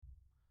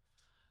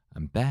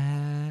I'm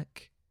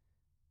back.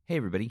 Hey,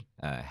 everybody.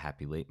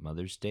 Happy late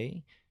Mother's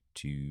Day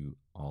to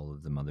all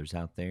of the mothers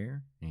out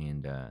there.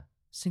 And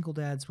single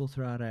dads will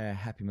throw out a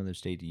happy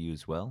Mother's Day to you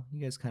as well. You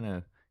guys kind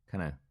of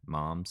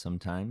mom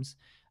sometimes.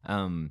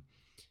 Um,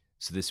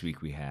 so this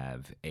week we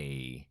have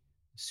a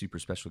super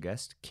special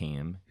guest,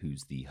 Cam,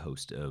 who's the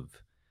host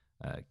of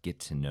Get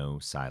to Know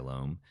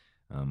Siloam,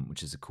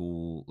 which is a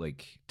cool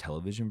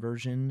television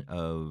version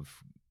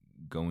of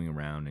going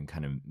around and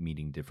kind of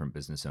meeting different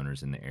business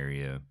owners in the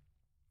area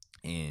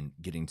and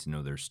getting to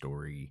know their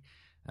story.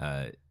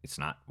 It's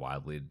not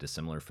wildly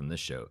dissimilar from this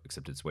show,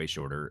 except it's way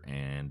shorter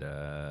and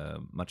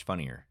much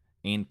funnier.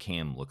 And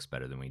Cam looks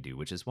better than we do,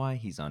 which is why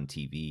he's on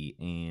TV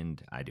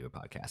and I do a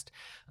podcast.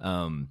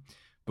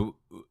 But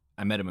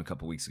I met him a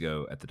couple weeks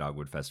ago at the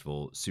Dogwood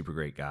Festival. Super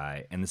great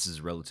guy. And this is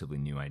a relatively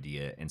new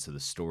idea. And so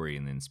the story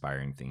and the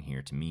inspiring thing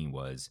here to me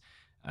was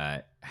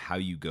how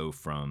you go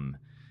from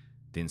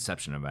the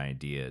inception of an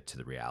idea to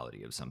the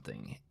reality of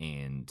something.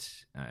 And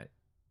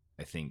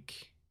I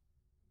think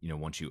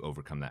once you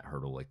overcome that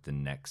hurdle, like the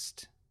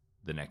next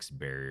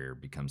barrier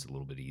becomes a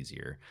little bit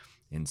easier.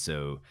 And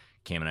so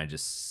Cam and I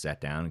just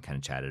sat down and kind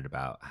of chatted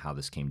about how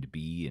this came to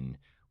be and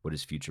what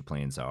his future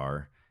plans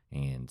are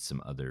and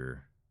some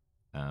other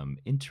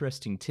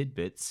interesting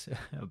tidbits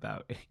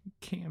about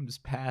Cam's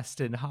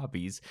past and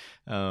hobbies.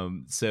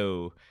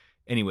 So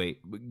anyway,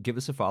 give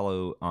us a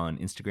follow on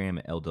Instagram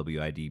at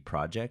LWID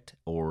Project,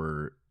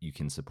 or you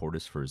can support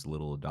us for as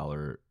little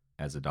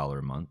as $1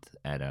 a month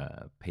at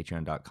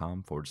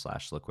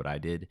patreon.com/look what I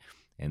did.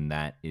 And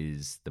that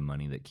is the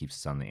money that keeps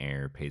us on the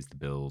air, pays the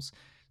bills.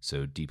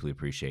 So deeply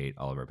appreciate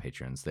all of our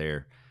patrons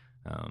there.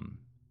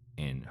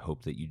 And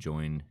hope that you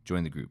join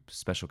the group.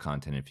 Special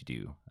content if you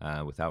do.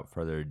 Without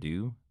further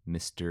ado,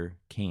 Mr.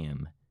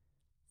 Cam,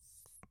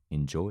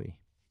 enjoy.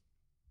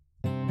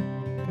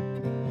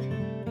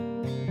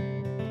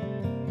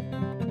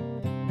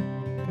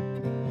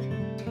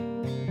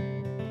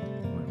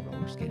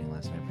 Skating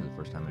last night for the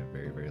first time in a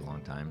very, very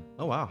long time.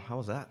 Oh wow, how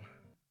was that?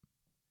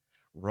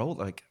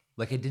 Like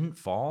it didn't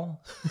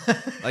fall?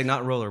 like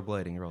not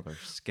rollerblading, roller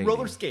skating.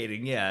 Roller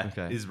skating, yeah.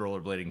 Okay. Is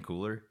rollerblading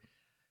cooler?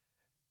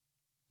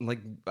 Like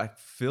I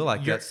feel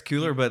like that's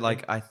cooler, but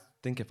like I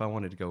think if I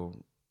wanted to go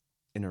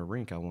in a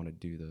rink, I want to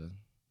do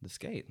the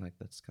skate. Like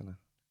that's kind of.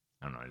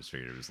 I don't know. I just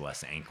figured it was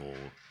less ankle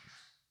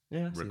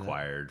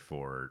required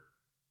for.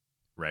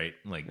 Right,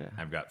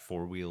 I've got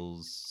four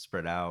wheels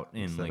spread out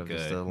in Instead like of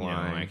just a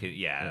line.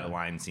 A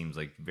line seems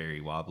like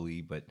very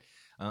wobbly, but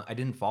I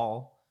didn't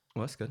fall.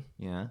 Well, that's good.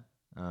 Yeah.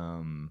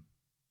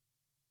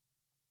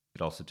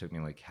 It also took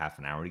me like half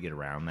an hour to get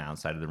around the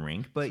outside of the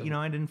rink, but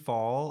I didn't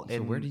fall.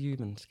 So where do you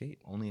even skate?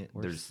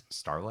 There's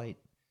Starlight.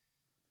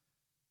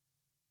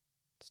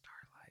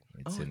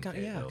 It's in I kind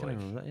of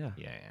remember that. Yeah.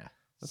 Yeah.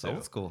 That's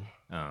old school.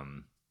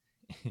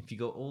 If you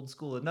go old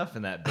school enough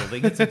in that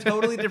building, it's a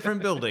totally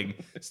different building.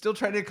 Still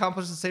trying to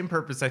accomplish the same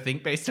purpose, I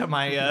think, based on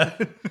my.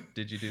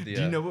 Did you do the?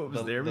 Do you know what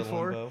was there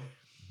before?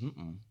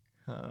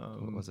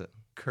 What was it?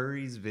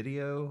 Curry's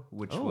Video,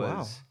 which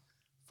was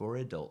for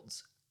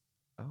adults.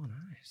 Oh,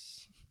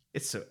 nice.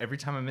 It's so every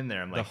time I'm in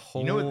there, I'm like,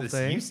 you know what this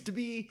thing? used to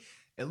be?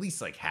 At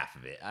least like half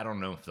of it. I don't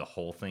know if the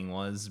whole thing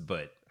was,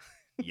 but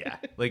yeah.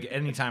 Like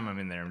anytime I'm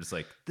in there, I'm just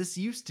like, this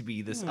used to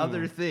be this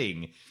other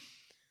thing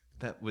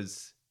that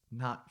was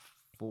not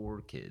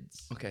for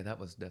kids. Okay, that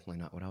was definitely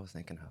not what I was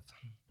thinking of.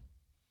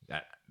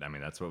 I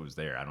mean, that's what was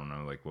there. I don't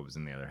know like what was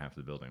in the other half of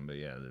the building, but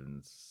yeah,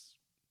 it's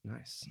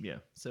nice. Yeah,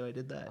 so I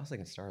did that. I was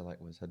thinking Starlight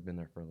had been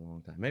there for a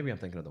long time. Maybe I'm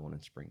thinking of the one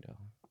in Springdale.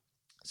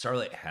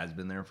 Starlight has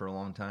been there for a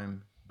long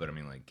time, but I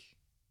mean, like,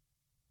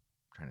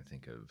 I'm trying to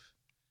think of.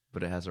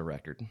 But it has a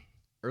record.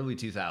 Early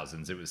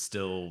 2000s, it was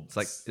still.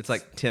 It's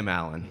like Tim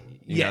Allen.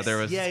 Yeah. There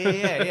was. Yeah.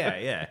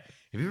 Have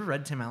you ever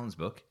read Tim Allen's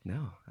book?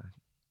 No.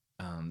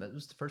 That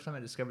was the first time I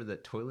discovered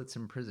that toilets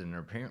in prison are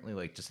apparently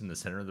like just in the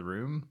center of the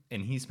room,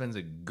 and he spends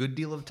a good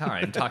deal of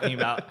time talking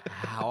about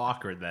how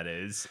awkward that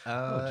is.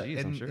 And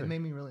I'm sure it made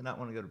me really not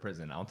want to go to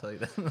prison. I'll tell you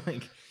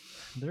that.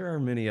 There are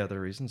many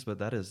other reasons, but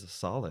that is a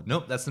solid.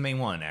 Nope, that's the main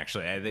one.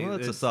 Actually, I think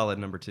it's a solid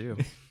number 2.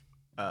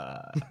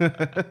 Well,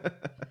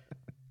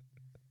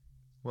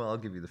 I'll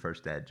give you the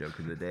first dad joke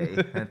of the day.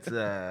 That's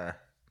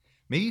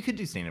maybe you could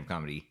do stand-up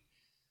comedy.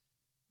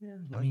 Yeah,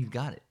 I mean, you've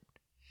got it.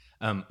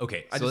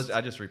 Okay, so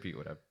I just repeat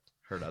what I've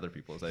heard other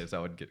people say, so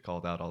I would get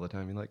called out all the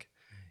time. You're like,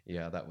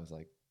 yeah, that was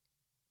like,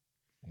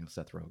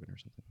 Seth Rogen or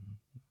something.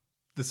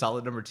 The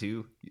solid number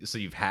 2. So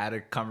you've had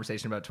a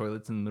conversation about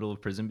toilets in the middle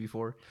of prison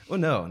before? Well,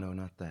 no,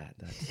 not that.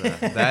 That's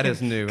that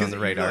is new on the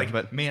radar. Like,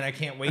 but man, I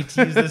can't wait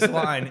to use this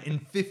line in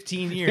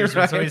 15 years.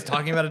 When somebody's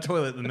talking about a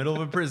toilet in the middle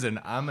of a prison,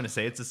 I'm going to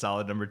say it's a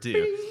solid number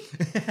 2.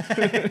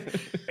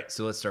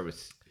 So let's start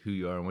with who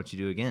you are and what you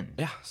do again.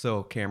 Yeah.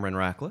 So Cameron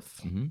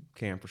Ratcliffe,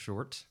 Cam for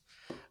short.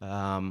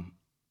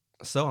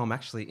 So I'm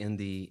actually in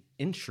the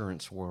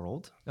insurance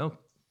world. Oh,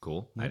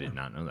 cool. Yeah. I did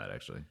not know that,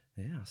 actually.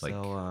 Yeah. Like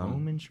so,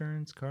 home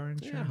insurance, car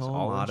insurance, home,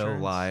 all auto,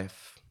 insurance?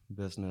 life,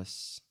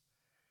 business.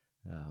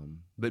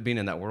 But being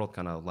in that world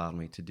kind of allowed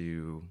me to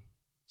do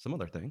some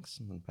other things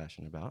I'm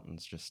passionate about. And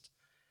it's just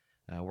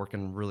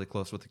working really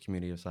close with the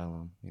community of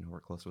Siloam.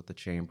 Work close with the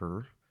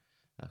chamber.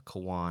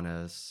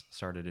 Kiwanis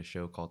started a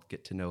show called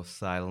Get to Know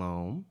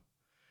Siloam,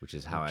 which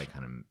is how I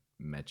kind of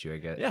met you, I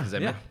guess. Yeah,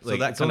 yeah. So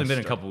it's only been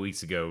a couple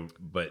weeks ago,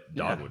 but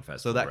Dogwood Festival.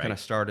 So that kind of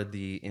started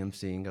the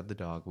emceeing of the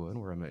Dogwood,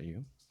 where I met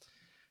you.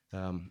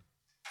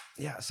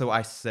 So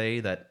I say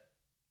that,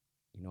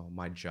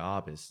 my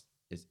job is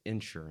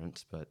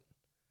insurance, but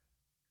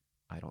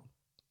I don't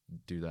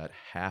do that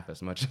half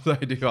as much as I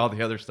do all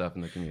the other stuff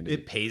in the community.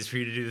 It pays for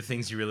you to do the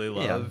things you really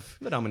love.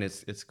 Yeah, but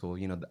it's cool.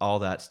 All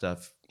that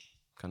stuff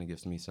kind of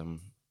gives me some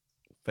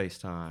face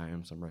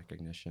time, some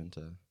recognition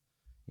to,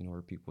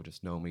 where people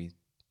just know me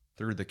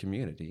through the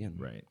community, and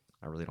right.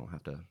 I really don't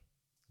have to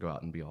go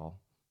out and be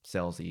all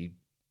salesy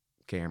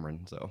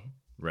Cameron. So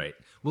right.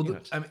 Well,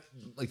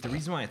 the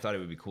reason why I thought it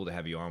would be cool to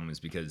have you on was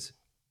because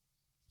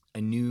I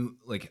knew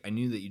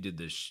that you did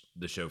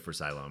the show for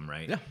Siloam,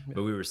 right? Yeah.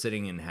 But we were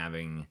sitting and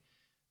having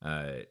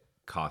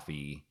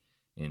coffee,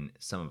 and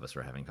some of us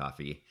were having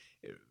coffee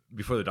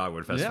before the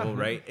Dogwood Festival,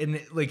 right? And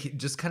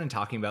just kind of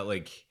talking about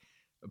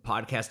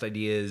podcast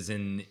ideas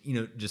and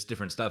just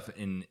different stuff.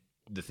 And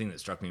the thing that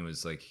struck me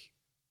was I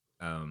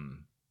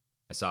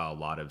saw a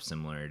lot of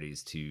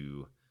similarities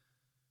to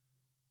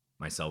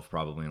myself,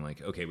 probably,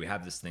 and okay, we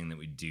have this thing that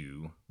we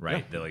do,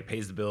 right? Yeah. That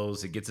pays the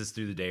bills, it gets us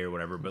through the day or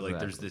whatever. But exactly.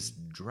 There's this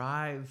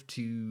drive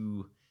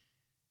to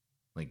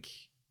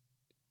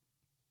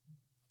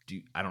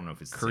I don't know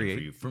if it's create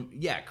the same for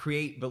you.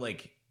 Create, but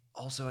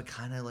also I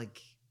kind of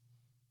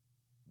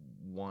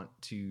want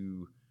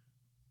to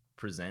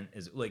present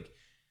as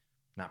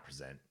not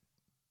present.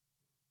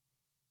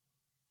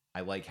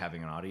 I like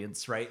having an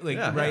audience, right?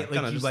 Right?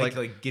 You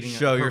just getting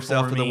show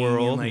yourself to the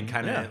world, and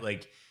kind of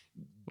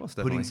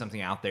putting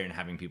something out there and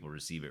having people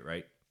receive it,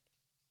 right?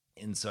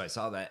 And so I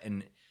saw that,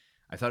 and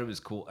I thought it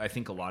was cool. I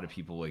think a lot of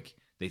people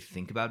they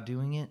think about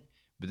doing it,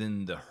 but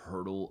then the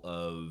hurdle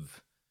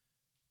of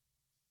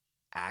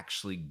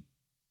actually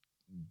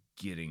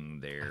getting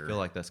there. I feel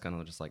like that's kind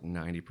of just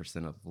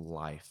 90% of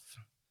life.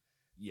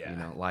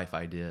 Yeah, life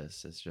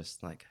ideas. It's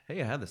just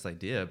hey, I had this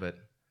idea, but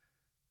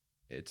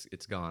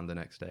it's gone the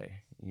next day,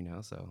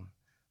 so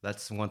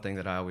that's one thing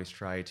that I always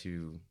try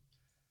to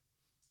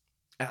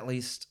at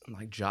least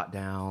jot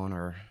down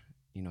or,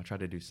 try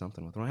to do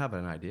something with. When I have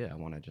an idea, I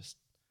want to just,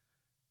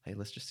 hey,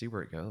 let's just see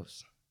where it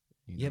goes.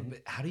 Yeah,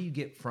 but how do you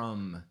get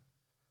from,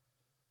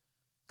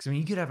 because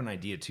you could have an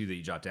idea too that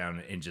you jot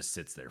down and just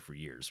sits there for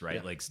years,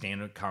 right? Yeah.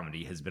 Stand-up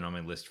comedy has been on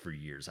my list for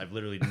years. I've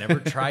literally never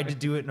tried to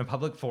do it in a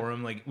public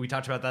forum. We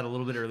talked about that a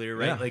little bit earlier,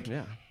 right?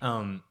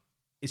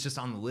 It's just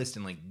on the list,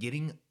 and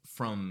getting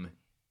from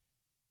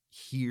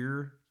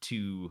here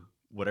to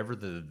whatever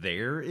the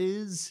there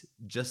is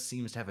just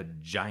seems to have a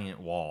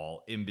giant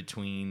wall in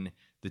between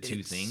the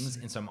two things.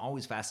 And so I'm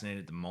always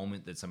fascinated at the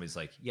moment that somebody's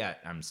yeah,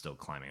 I'm still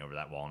climbing over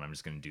that wall and I'm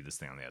just going to do this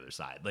thing on the other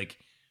side.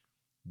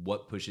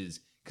 What pushes,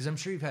 because I'm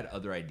sure you've had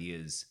other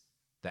ideas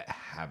that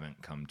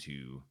haven't come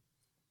to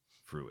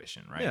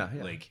fruition, right? Yeah.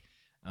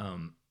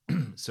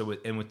 So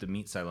with the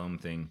Meet Siloam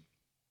thing,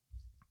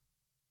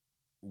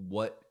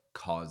 what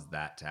caused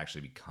that to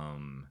actually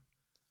become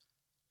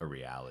a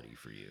reality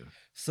for you?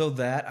 So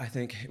that, I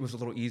think it was a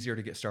little easier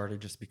to get started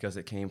just because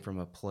it came from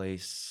a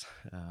place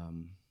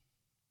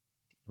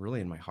really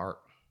in my heart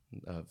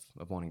of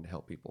wanting to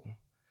help people.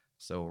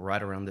 So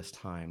right around this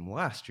time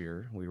last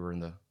year, we were in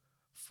the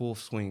full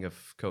swing of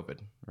COVID,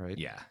 right?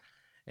 Yeah.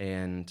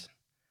 And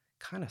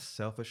kind of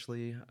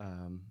selfishly,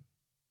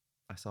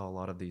 I saw a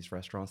lot of these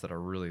restaurants that I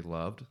really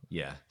loved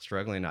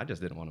struggling. I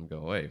just didn't want them to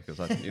go away because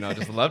I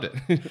just loved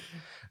it.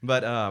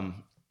 But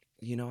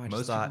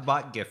most people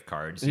bought gift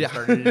cards. You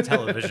started a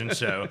television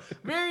show.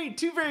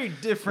 Two very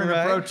different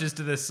approaches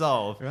to this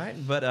solve. Right.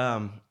 But,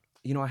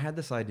 I had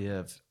this idea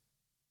of,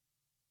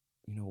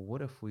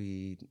 what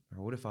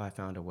if I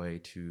found a way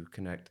to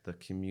connect the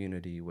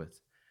community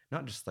with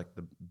not just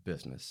the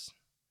business,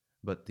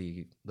 but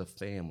the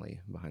family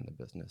behind the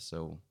business.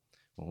 So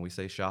when we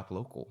say shop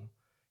local,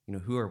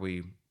 who are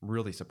we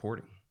really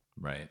supporting?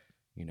 Right.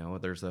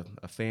 There's a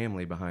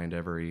family behind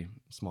every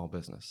small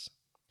business.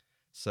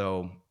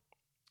 So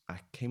I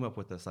came up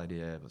with this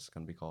idea. It was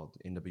going to be called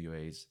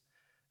NWA's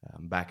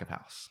Back of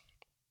House,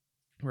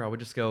 where I would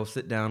just go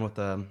sit down with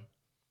the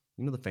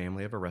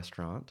family of a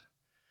restaurant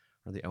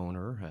or the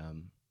owner,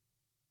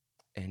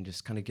 and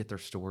just kind of get their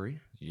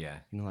story. Yeah.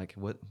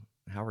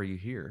 How are you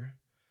here?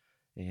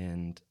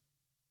 And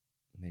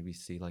maybe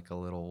see a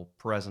little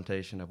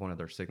presentation of one of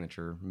their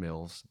signature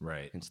meals.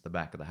 Right. Into the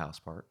back of the house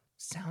part.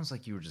 Sounds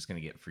like you were just going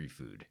to get free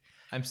food.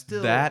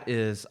 That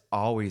is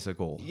always a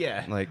goal.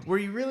 Yeah. Were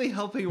you really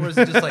helping, or was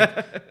it just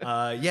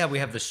we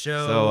have the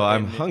show. So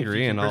I'm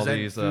hungry and all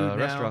these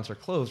restaurants are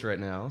closed right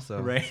now. So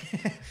right.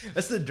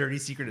 That's the dirty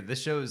secret of this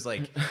show is I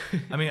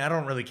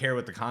don't really care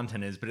what the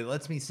content is, but it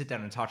lets me sit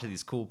down and talk to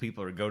these cool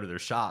people or go to their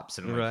shops.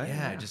 And I'm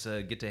I just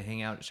get to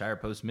hang out at Shire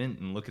Post Mint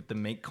and look at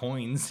them make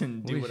coins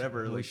and do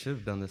whatever. We should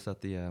have done this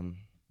at the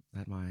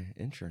at my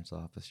insurance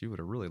office. You would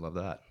have really loved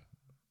that.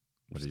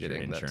 What Just is your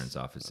kidding. insurance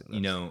office? that's-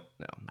 You know,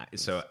 no.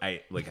 I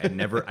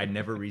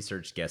never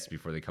researched guests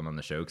before they come on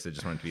the show because I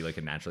just want it to be like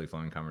a naturally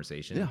flowing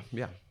conversation.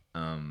 Yeah.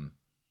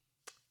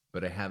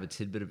 But I have a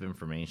tidbit of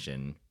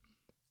information.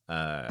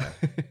 I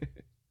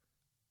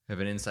have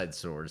an inside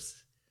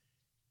source.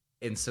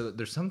 And so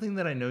there's something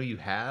that I know you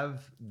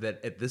have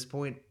that at this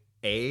point,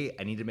 I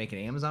need to make an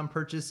Amazon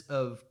purchase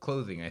of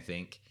clothing, I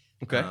think.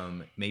 Okay.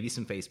 Maybe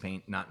some face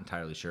paint, not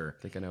entirely sure.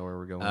 I think I know where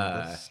we're going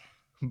with this.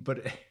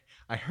 But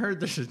I heard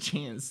there's a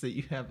chance that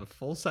you have a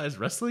full-size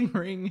wrestling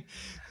ring.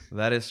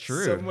 That is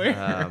true.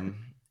 Somewhere.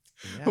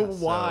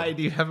 Why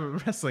do you have a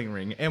wrestling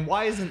ring? And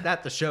why isn't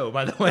that the show,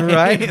 by the way?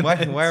 Right?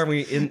 Why are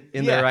we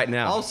in there right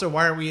now? Also,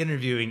 why aren't we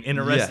interviewing in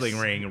a wrestling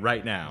ring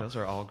right now? Those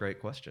are all great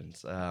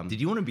questions.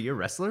 Did you want to be a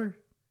wrestler?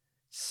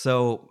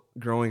 So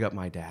growing up,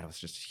 my dad was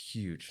just a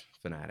huge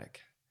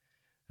fanatic.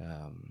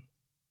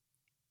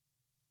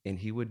 And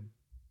he would,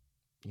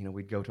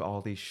 we'd go to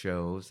all these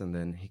shows, and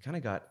then he kind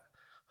of got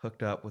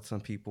hooked up with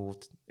some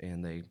people,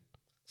 and they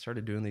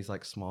started doing these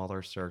like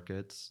smaller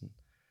circuits,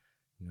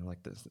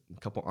 like this, a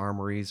couple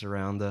armories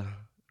around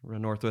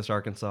Northwest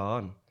Arkansas,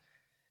 and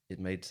it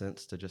made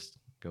sense to just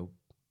go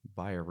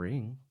buy a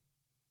ring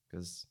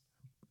because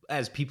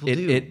as people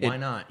do, why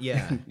not?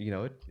 Yeah,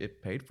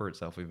 it paid for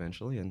itself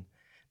eventually, and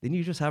then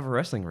you just have a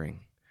wrestling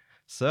ring.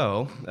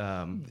 So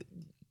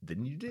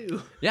then you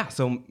do. Yeah.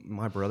 So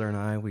my brother and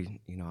I,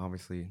 we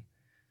obviously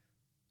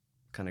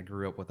kind of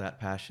grew up with that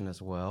passion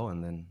as well,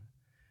 and then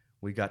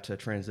we got to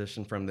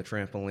transition from the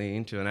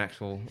trampoline to an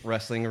actual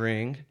wrestling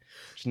ring,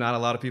 which not a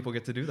lot of people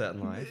get to do that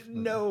in life.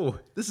 No,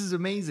 this is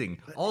amazing.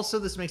 Also,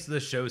 this makes the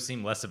show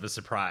seem less of a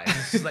surprise.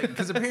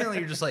 Because apparently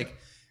you're just like,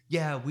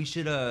 yeah, we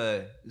should,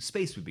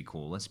 space would be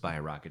cool. Let's buy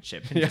a rocket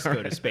ship and just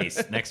go to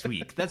space next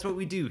week. That's what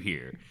we do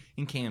here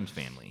in Cam's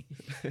family.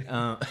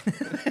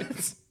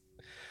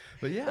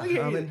 But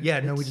yeah.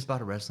 No, we just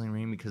bought a wrestling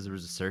ring because there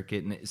was a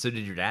circuit. And so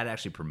did your dad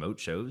actually promote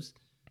shows?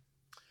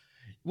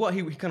 Well,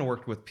 he kind of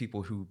worked with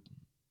people who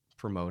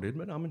promoted,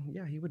 but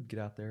he would get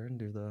out there and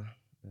do the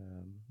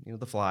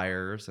the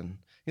flyers, and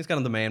he's kind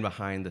of the man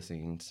behind the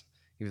scenes.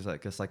 He was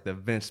like the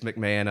Vince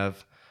McMahon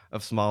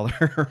of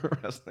smaller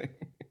wrestling.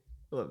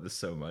 I love this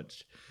so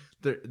much.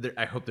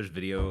 I hope there's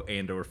video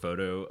and or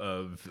photo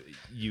of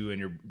you and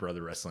your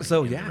brother wrestling.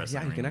 So you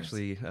can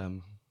actually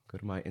go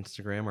to my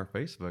Instagram or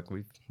Facebook.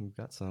 We've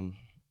got some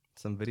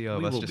video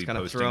of us just kind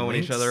of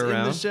throwing each other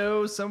around in the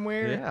show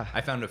somewhere. Yeah,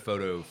 I found a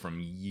photo from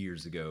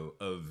years ago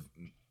of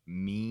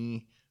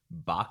me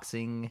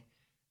boxing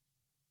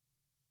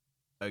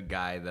a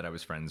guy that I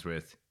was friends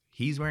with.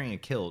 He's wearing a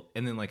kilt,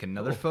 and then like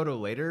another photo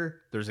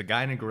later, there's a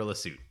guy in a gorilla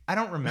suit. I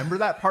don't remember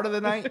that part of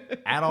the night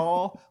at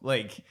all.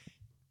 Like,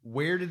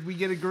 where did we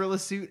get a gorilla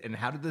suit, and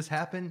how did this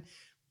happen?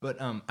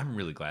 But I'm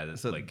really glad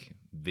that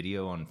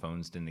video on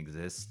phones didn't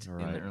exist in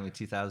the early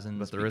 2000s.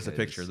 But there is a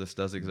picture. This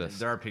does exist.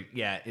 There are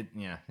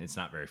it's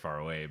not very far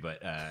away,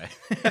 but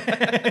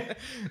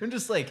I'm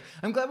just like,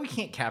 I'm glad we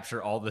can't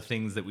capture all the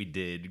things that we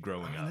did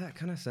growing up. That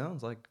kind of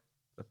sounds like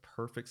a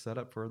perfect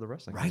setup for the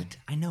wrestling. Right?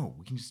 Game. I know.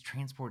 We can just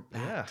transport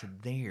that to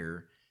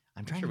there.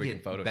 I'm trying to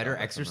get Photoshop better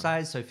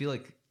exercise, so I feel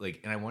like,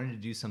 and I wanted to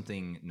do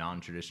something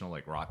non-traditional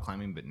like rock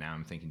climbing, but now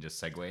I'm thinking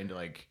just segue into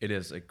like it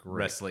is a great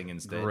wrestling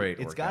instead. Great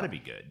it's got to be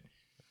good.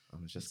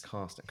 It's just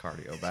constant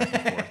cardio back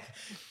and forth.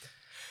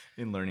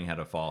 In learning how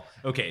to fall.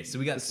 Okay, so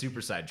we got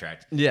super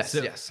sidetracked.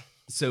 Yes.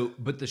 So,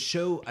 but the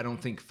show, I don't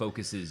think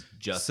focuses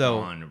just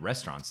on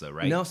restaurants, though,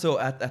 right? No. So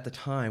at the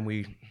time,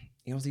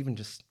 it was even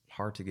just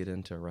hard to get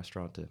into a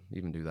restaurant to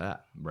even do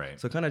that. Right.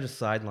 So kind of just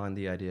sidelined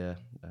the idea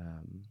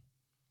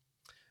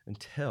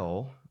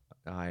until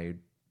I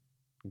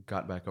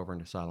got back over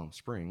into Siloam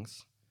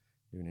Springs,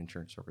 doing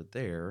insurance over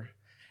there,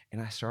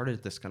 and I started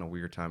at this kind of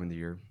weird time in the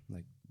year,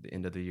 like the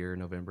end of the year,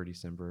 November,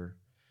 December,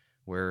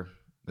 where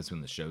that's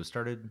when the show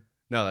started.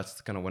 No,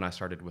 that's kind of when I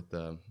started with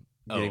the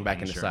getting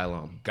back into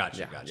Siloam.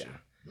 Gotcha.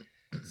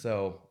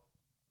 So,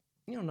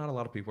 not a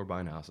lot of people were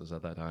buying houses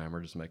at that time.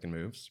 We're just making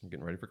moves,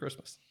 getting ready for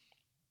Christmas.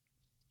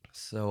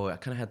 So I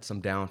kind of had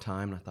some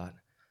downtime, and I thought,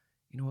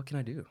 what can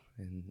I do?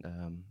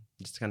 And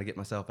just kind of get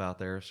myself out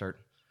there, start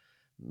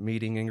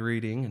meeting and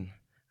greeting. And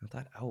I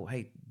thought, oh,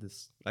 hey,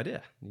 this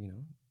idea,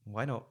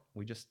 why don't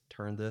we just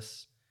turn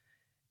this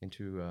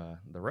into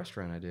the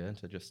restaurant idea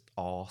into just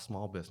all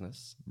small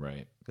business?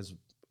 Right. Because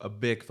a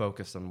big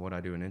focus on what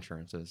I do in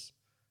insurance is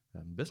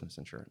business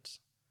insurance.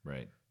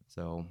 Right.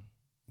 So,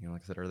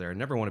 like I said earlier, I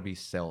never want to be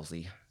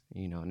salesy,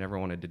 never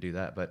wanted to do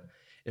that. But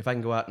if I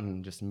can go out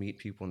and just meet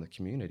people in the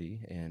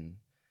community and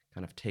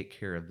kind of take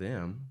care of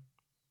them,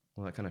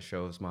 well, that kind of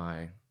shows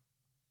my,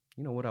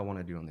 what I want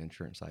to do on the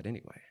insurance side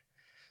anyway.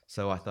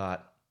 So I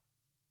thought,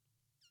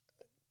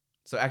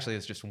 so actually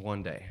it's just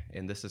one day.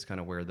 And this is kind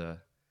of where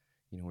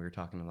we were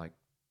talking like,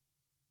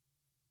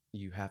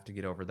 you have to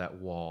get over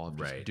that wall of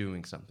just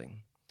doing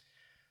something.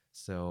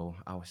 So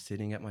I was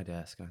sitting at my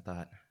desk and I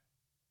thought,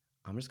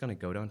 I'm just going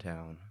to go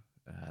downtown.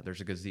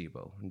 There's a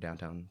gazebo in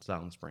downtown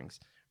Siloam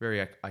Springs.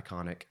 Very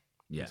iconic.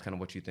 Yeah. It's kind of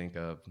what you think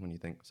of when you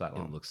think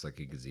Siloam. It looks like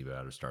a gazebo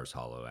out of Stars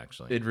Hollow,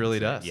 actually. It really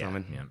does. Yeah,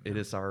 it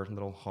is our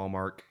little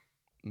hallmark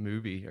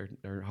movie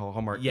or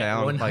Hallmark Yeah,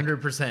 Town.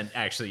 100%.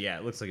 Actually, yeah,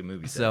 it looks like a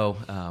movie set. So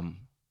I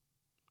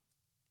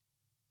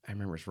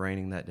remember it's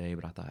raining that day,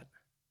 but I thought,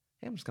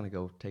 hey, I'm just gonna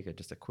go take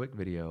just a quick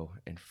video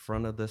in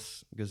front of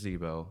this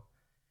gazebo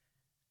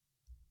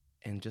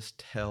and just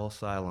tell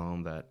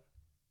Siloam that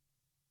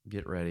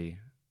get ready,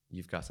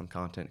 you've got some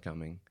content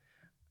coming.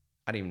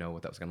 I didn't even know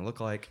what that was gonna look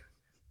like,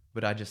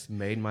 but I just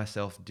made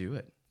myself do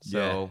it.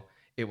 So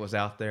it was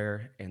out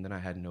there, and then I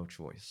had no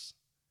choice.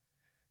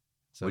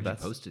 So What'd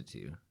you post it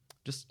to?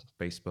 Just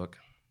Facebook,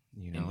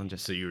 and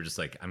just so you were just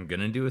like, I'm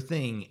gonna do a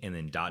thing, and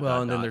then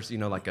then there's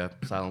like a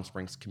Siloam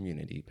Springs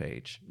community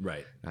page,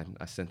 right?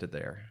 I sent it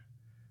there.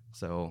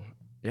 So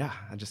yeah,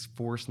 I just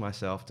forced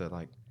myself to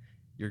like,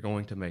 you're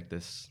going to make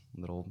this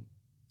little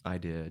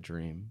idea,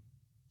 dream,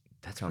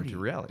 come to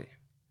reality.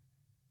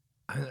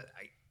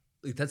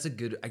 That's a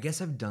good. I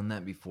guess I've done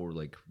that before,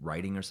 like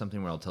writing or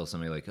something, where I'll tell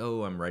somebody like,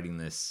 "Oh, I'm writing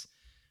this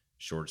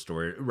short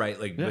story," right?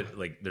 Like, but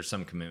like, there's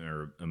some commitment,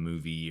 or a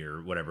movie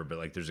or whatever. But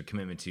like, there's a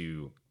commitment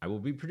to, I will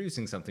be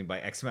producing something by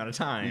X amount of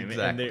time.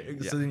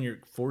 Exactly. So then you're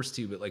forced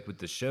to. But like with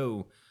the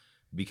show,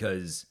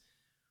 because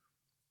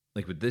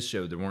like with this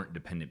show, there weren't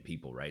dependent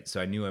people, right?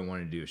 So I knew I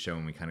wanted to do a show,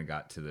 and we kind of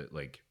got to the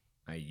like.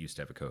 I used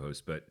to have a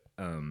co-host, but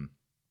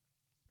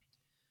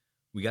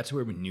we got to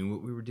where we knew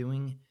what we were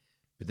doing.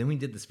 But then we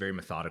did this very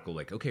methodical,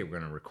 like, okay, we're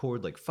going to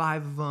record like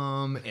 5 of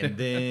them, and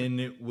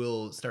then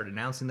we'll start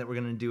announcing that we're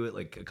going to do it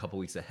like a couple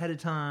weeks ahead of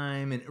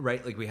time. And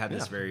right, like we had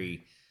this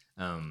very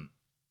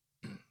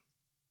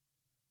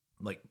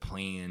like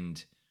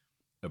planned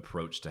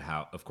approach to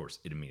how, of course,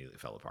 it immediately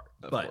fell apart.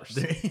 Of course.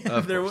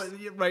 There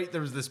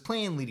was this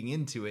plan leading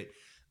into it.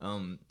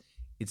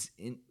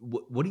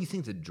 What do you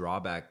think the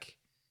drawback,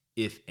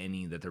 if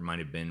any, that there might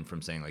have been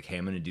from saying like, hey,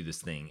 I'm going to do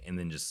this thing, and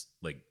then just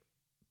like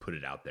put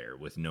it out there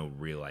with no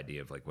real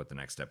idea of like what the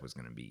next step was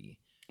going to be?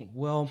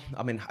 Well,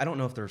 I mean, I don't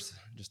know if there's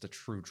just a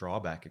true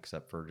drawback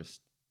except for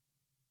just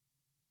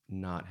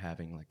not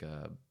having like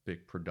a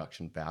big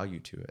production value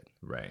to it.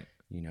 Right.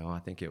 I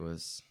think it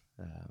was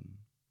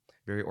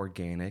very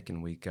organic,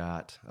 and we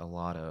got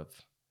to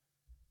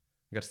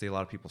see a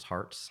lot of people's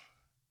hearts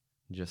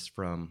just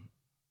from,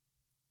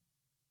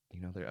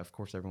 of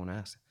course everyone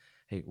asks,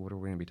 hey, what are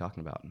we going to be talking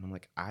about? And I'm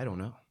like, I don't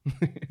know.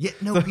 Yeah,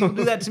 no, people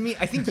do that to me.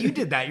 I think you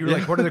did that. You were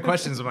like, what are the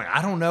questions? I'm like,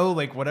 I don't know.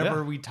 Like,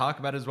 whatever we talk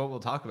about is what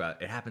we'll talk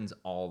about. It happens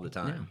all the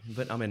time. Yeah.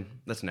 But I mean,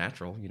 that's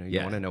natural. You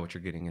want to know what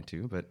you're getting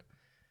into. But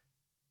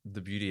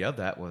the beauty of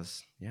that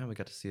was, we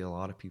got to see a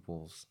lot of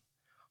people's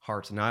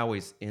hearts. And I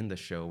always end the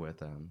show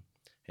with,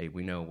 hey,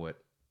 we know what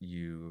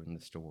you and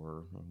the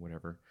store or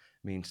whatever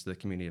means to the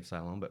community of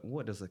Siloam, but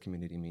what does the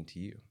community mean to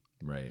you?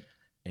 Right.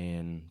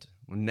 And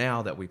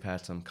now that we've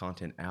had some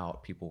content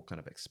out, people kind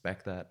of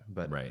expect that.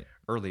 But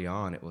early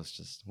on, it was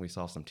just, we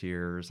saw some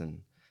tears and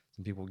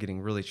some people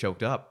getting really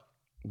choked up,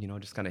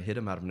 just kind of hit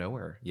them out of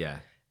nowhere. Yeah.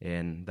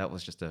 And that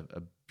was just a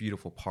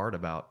beautiful part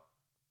about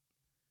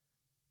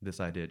this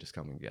idea just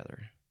coming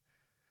together.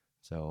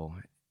 So,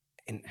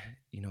 and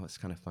it's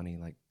kind of funny.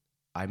 Like,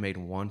 I made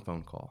one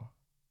phone call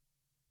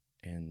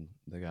and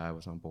the guy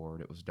was on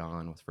board. It was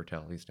Don with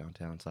Fratelli's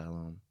downtown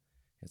Siloam.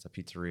 It's a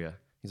pizzeria.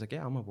 He's like,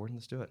 yeah, I'm on board.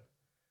 Let's do it.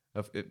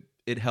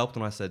 It helped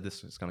when I said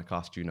this is going to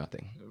cost you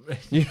nothing.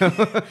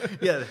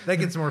 Yeah, that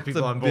gets more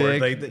people on board.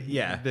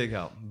 Big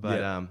help.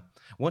 But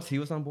once he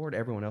was on board,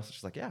 everyone else was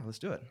just like, yeah, let's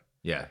do it.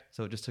 Yeah.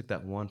 So it just took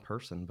that one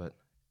person. But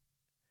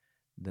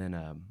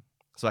then,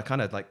 so I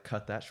kind of like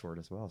cut that short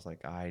as well. It's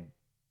like I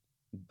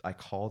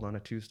called on a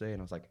Tuesday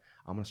and I was like,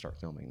 I'm going to start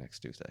filming next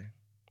Tuesday.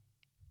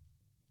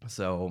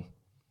 So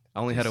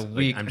I only had a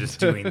week. I'm just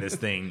doing this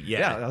thing.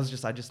 Yeah.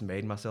 I just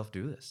made myself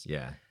do this.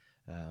 Yeah.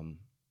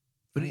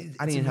 But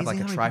I didn't have like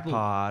a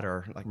tripod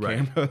or like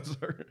cameras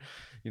or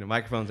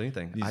microphones,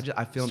 anything.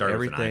 I filmed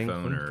everything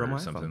from my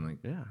something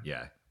phone.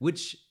 Yeah,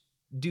 which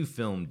do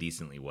film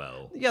decently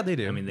well. Yeah, they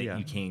do. I mean,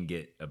 you can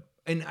get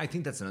and I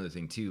think that's another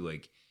thing too.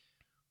 Like,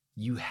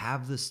 you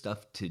have the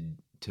stuff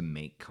to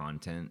make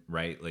content,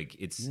 right? Like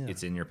it's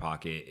in your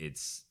pocket.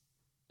 It's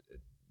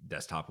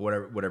desktop,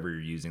 whatever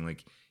you're using.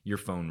 Like, your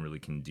phone really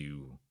can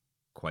do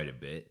quite a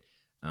bit.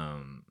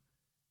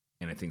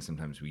 And I think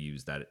sometimes we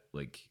use that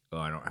like, oh,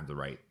 I don't have the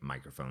right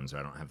microphones, or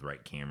I don't have the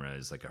right camera,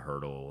 is like a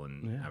hurdle,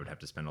 and I would have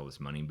to spend all this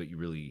money. But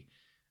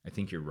I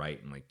think you're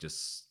right, and like,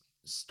 just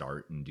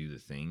start and do the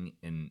thing.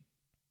 And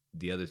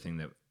the other thing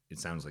that it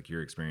sounds like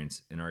your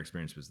experience and our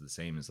experience was the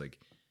same is like,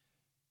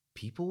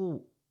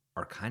 people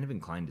are kind of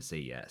inclined to say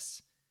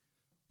yes.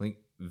 Like,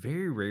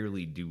 very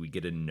rarely do we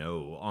get a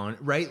no on,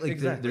 right? Like,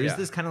 exactly, there's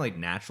this kind of like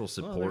natural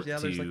support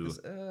there's like this,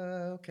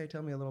 okay,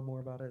 tell me a little more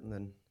about it. And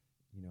then,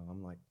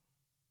 I'm like,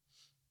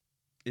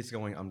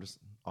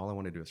 all I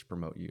want to do is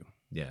promote you.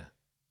 Yeah.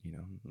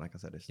 Like I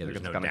said,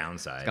 there's no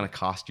downside. It's going to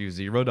cost you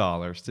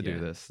 $0 to do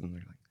this. And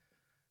they're like,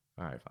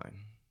 all right, fine.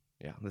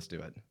 Yeah, let's do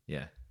it.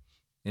 Yeah.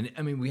 And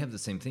I mean, we have the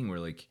same thing where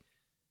like,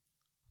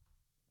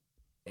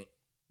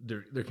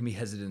 there can be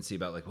hesitancy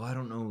about like, well, I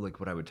don't know like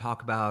what I would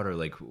talk about or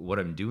like what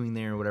I'm doing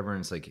there or whatever.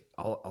 And it's like,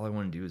 all I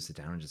want to do is sit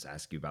down and just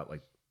ask you about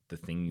like the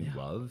thing you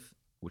love.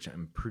 which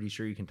I'm pretty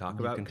sure you can talk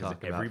You about can because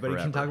talk about everybody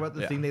can talk forever. about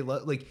the Yeah. thing they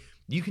love. Like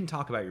you can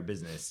talk about your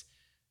business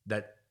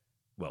that,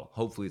 well,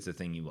 hopefully it's a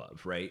thing you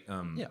love, right?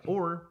 Yeah.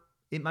 Or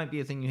it might be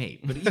a thing you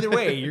hate, but either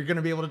way, you're going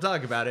to be able to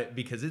talk about it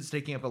because it's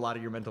taking up a lot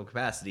of your mental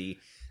capacity.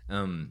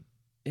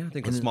 Yeah, I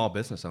think with small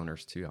business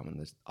owners too. I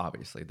mean,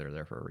 obviously they're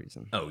there for a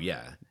reason. Oh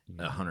yeah,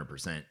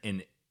 100%.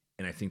 And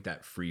I think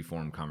that free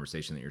form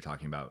conversation that you're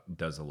talking about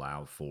does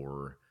allow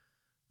for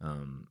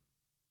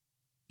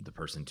the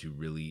person to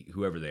really,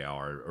 whoever they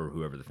are or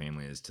whoever the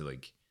family is, to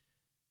like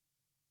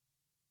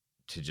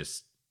to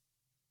just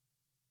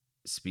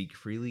speak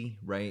freely,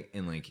 right?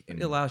 And like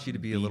It allows you to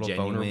be a little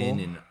genuine vulnerable,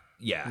 and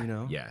you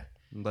know? yeah.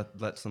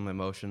 Let some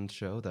emotions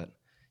show that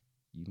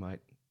you might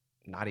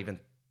not even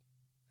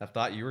have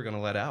thought you were going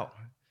to let out.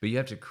 But you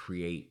have to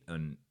create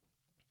an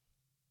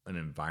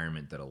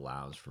environment that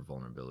allows for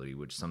vulnerability,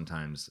 which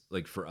sometimes,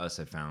 like for us,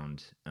 I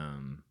found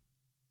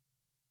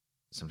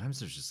sometimes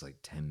there's just like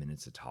 10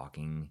 minutes of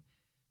talking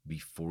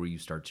before you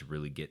start to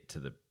really get to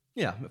the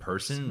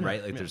person, Yeah,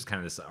 right? Like yeah. there's kind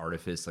of this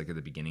artifice like at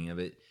the beginning of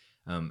it.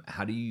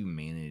 How do you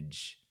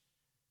manage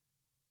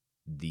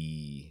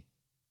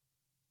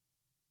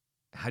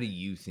how do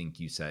you think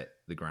you set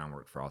the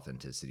groundwork for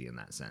authenticity in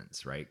that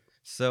sense, right?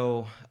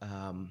 So,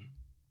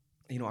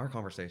 our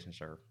conversations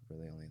are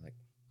really only like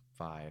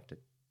 5 to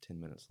 10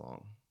 minutes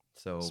long.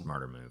 So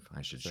Smarter move.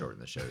 I should shorten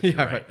the show. Yeah, Too,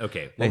 right? right. Okay.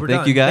 Hey, Well, we're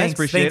thank done. you guys. Thanks,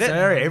 Appreciate thanks. it.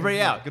 All right, everybody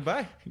out.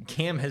 Goodbye.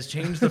 Cam has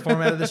changed the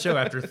format of the show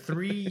after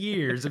 3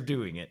 years of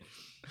doing it.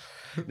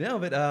 No,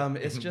 but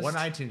it's And just one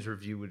iTunes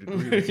review would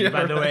agree with you, Yeah,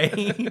 by the way.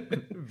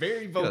 right.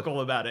 Very vocal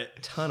about it.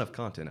 ton of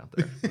content out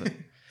there. But,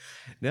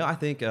 no, I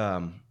think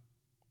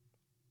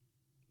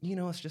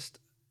it's just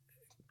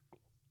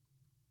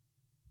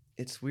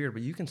it's weird,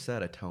 but you can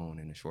set a tone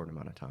in a short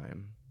amount of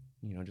time.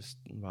 Just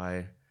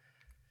by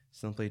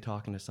simply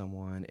talking to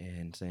someone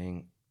and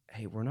saying,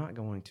 "Hey, we're not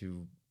going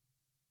to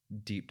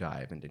deep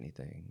dive into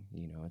anything.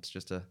 It's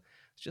just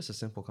a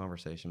simple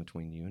conversation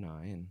between you and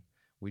I, and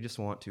we just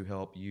want to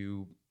help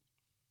you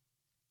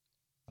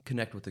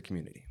connect with the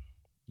community.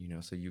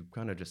 So you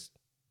kind of just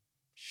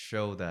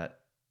show that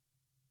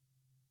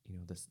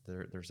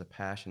there's a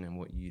passion in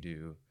what you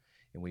do,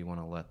 and we want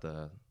to let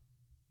the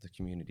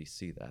community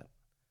see that.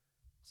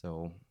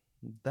 So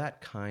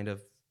that kind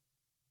of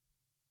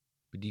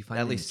But do you find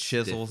at any least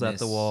chisels at the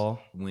stiffness wall.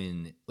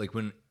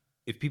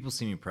 If people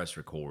see me press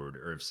record,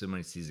 or if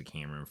somebody sees a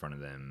camera in front of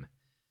them,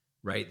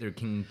 right? There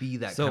can be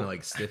that kind of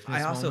like stiffness.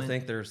 I also moment.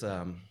 think there's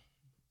so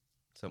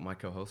my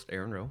co-host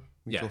Aaron Rowe,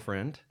 mutual Yeah.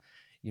 friend,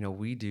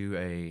 we do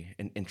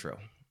an intro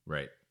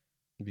right.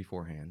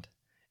 beforehand,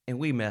 and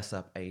we mess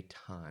up a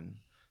ton.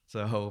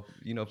 So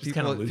Just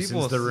kinda loosens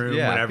people the room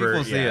whenever-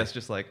 people see yeah. us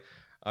just like,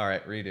 all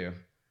right, redo,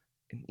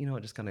 and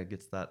it just kind of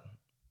gets that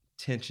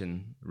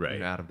tension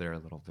Right. out of there a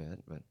little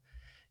bit. But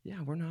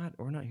yeah, we're not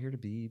here to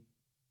be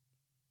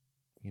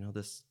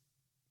this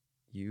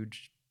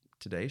huge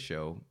Today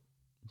Show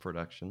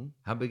production.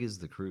 How big is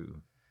the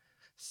crew?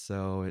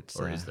 So it's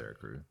Or is there a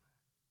crew?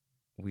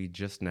 we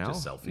just now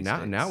Just selfie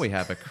now sticks? we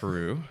have a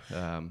crew.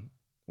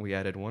 We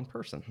added one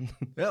person.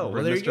 Oh,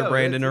 well, there you Mr. go.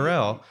 Brandon That's-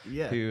 Norell,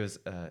 yeah. who is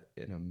an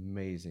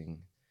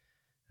amazing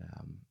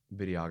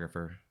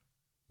videographer.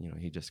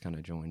 He just kind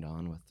of joined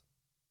on with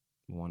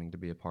wanting to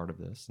be a part of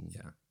this, and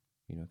Yeah.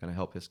 kind of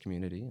help his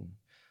community. And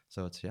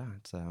so it's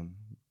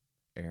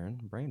Aaron,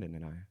 Brandon,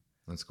 and I,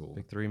 That's cool.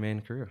 big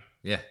 3-man crew.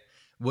 Yeah.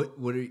 What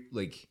are you,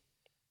 like?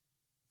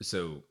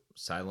 So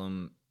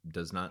Xylem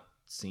does not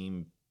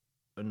seem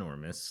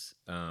enormous.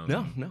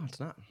 No, it's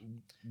not.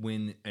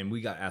 And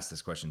we got asked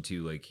this question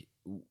too, like,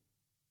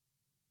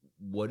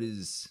 what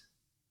is?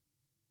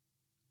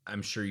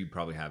 I'm sure you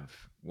probably have.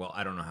 Well,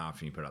 I don't know how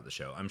often you put out the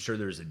show. I'm sure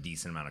there's a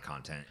decent amount of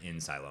content in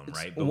Xylem, It's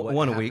right? But what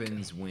one a week.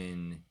 happens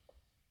when?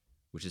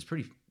 Which is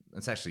pretty.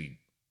 That's actually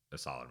a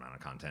solid amount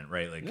of content,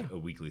 right? Like Yeah. a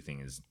weekly thing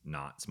is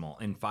not small,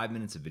 and 5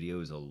 minutes of video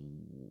is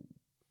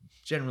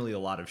generally a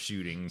lot of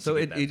shooting. So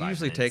to it get that 5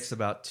 usually minutes. takes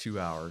about 2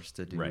 hours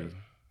to do Right.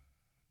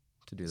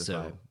 the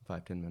So-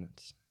 5-10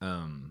 minutes.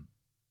 um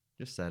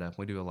Just set up.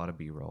 We do a lot of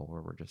B-roll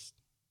where we're just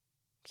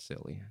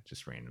silly.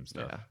 just random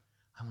stuff. Yeah.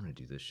 I want to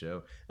do this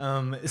show.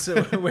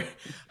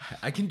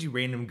 I can do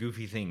random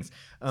goofy things.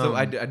 So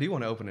I do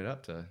want to open it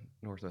up to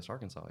Northwest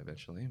Arkansas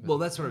eventually. But Well,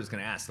 that's what I was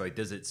going to ask. Like,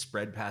 does it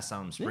spread past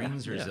Salem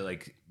Springs, or is yeah. it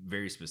like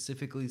very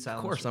specifically Salem?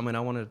 of course, Springs? I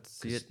want to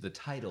see it. The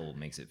title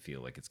makes it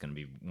feel like it's going to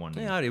be one.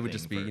 Yeah, it would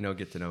just be thing for-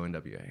 get to know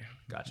NWA.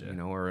 Gotcha.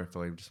 Or if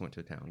I just went to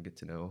a town, get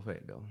to know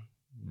Fayetteville.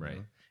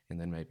 Right. And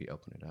then maybe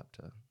open it up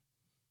to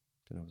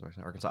Northwest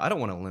Arkansas. I don't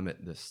want to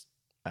limit this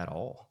at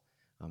all.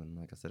 I mean,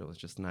 like I said, it was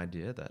just an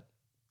idea that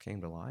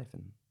came to life,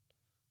 and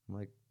I'm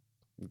like,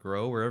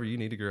 grow wherever you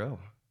need to grow.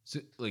 So,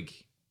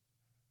 like,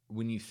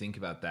 when you think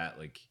about that,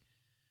 like,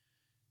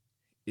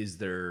 is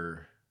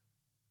there?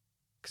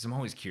 Because I'm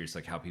always curious,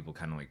 like, how people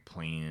kind of like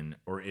plan,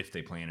 or if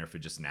they plan, or if it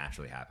just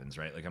naturally happens,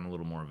 right? Like, I'm a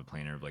little more of a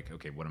planner of like,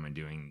 okay, what am I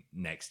doing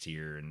next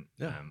here, and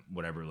Yeah.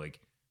 whatever. Like,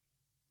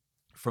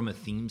 from a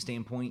theme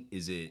standpoint,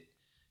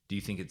 do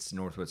you think it's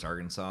Northwest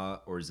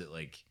Arkansas, or is it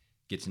like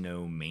get to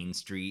know Main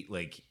Street,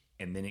 like,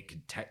 and then it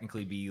could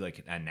technically be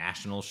like a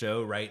national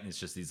show, right? And it's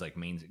just these like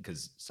main,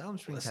 because Salem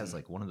Springs has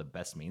like one of the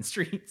best main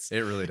streets. It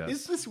really does.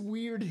 It's this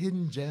weird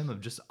hidden gem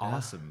of just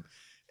awesome.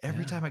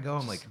 Every time I go,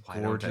 I'm like, why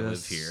don't I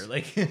live here?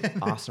 Like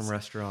awesome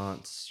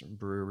restaurants,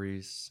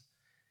 breweries.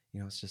 You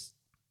know, it's just,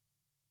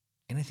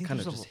 and I think kind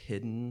of just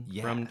hidden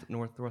from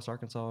Northwest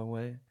Arkansas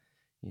away.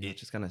 You know, it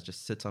just kind of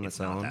just sits on its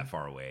own. It's not that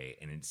far away,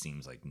 and it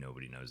seems like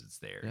nobody knows it's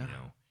there. Yeah. You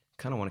know,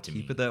 kind of want to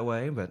keep it that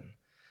way, but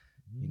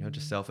you know,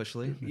 just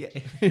selfishly. Yeah,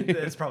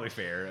 that's probably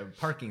fair.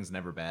 Parking's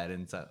never bad,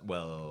 and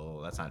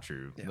well, that's not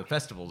true. Yeah. The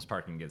festivals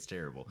parking gets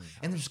terrible,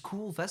 and there's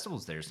cool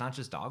festivals there. It's not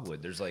just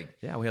Dogwood. There's like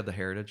we have the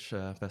Heritage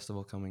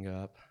Festival coming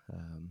up.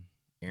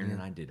 Aaron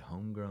and I did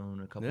Homegrown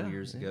a couple of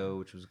years ago,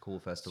 which was a cool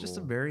festival. It's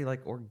just a very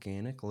like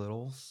organic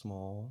little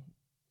small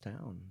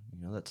town.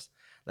 You know,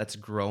 that's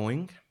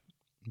growing,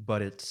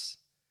 but it's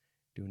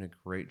doing a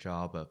great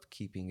job of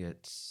keeping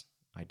its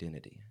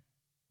identity.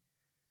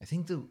 I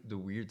think the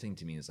weird thing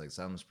to me is like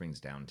Salem Springs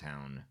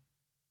downtown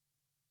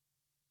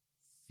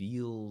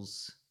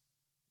feels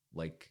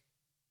like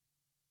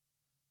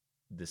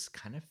this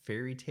kind of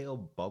fairy tale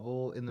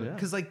bubble in the,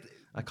 because like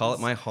I call it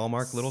my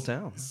Hallmark little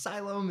town.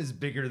 Siloam is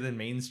bigger than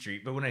Main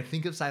Street, but when I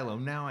think of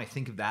Siloam now, I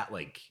think of that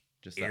like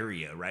just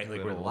area, right?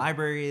 Like where the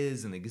library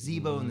is and the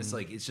gazebo and this,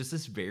 like, it's just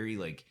this very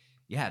like,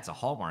 it's a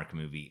Hallmark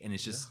movie, and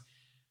it's just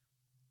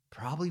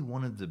probably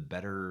one of the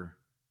better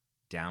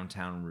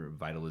downtown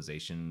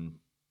revitalization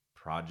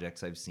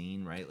projects I've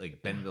seen, right?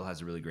 Like Bentonville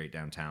has a really great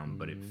downtown,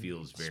 but it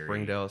feels very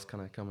Springdale's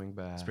kind of coming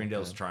back.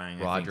 Springdale's trying.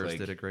 Rogers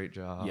did a great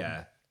job.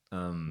 Yeah.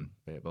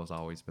 Fayetteville's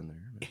always been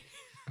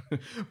there.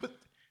 But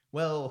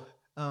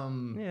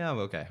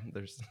okay.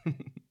 There's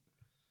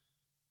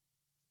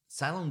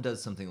Siloam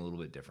does something a little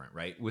bit different,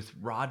 right? With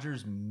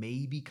Rogers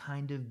maybe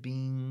kind of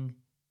being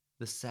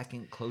the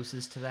second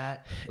closest to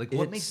that. Like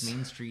what makes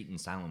Main Street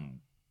and Siloam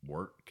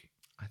work?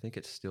 I think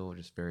it's still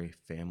just very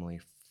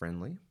family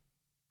friendly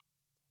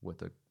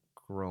with a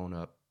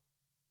grown-up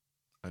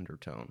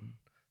undertone.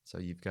 So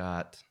you've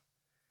got,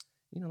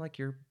 you know, like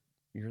your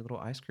little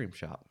ice cream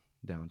shop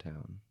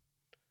downtown.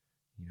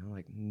 You know,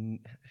 like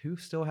who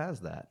still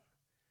has that?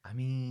 I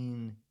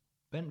mean,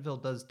 Bentonville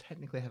does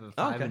technically have a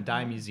five and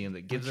dime museum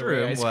that gives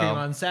away ice cream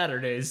on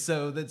Saturdays.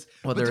 So that's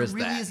but there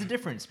really is a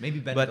difference. Maybe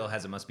Bentonville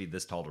has a "must be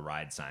this tall to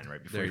ride" sign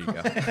right before. There you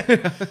go.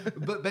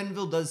 But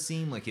Bentonville does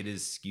seem like it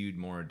is skewed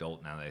more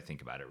adult now that I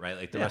think about it. Right,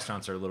 like the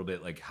restaurants are a little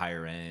bit like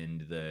higher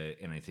end.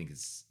 And I think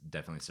it's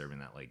definitely serving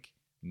that like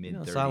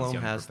mid-30s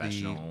young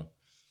professional.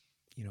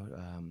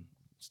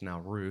 It's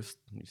now Roost.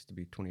 It used to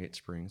be 28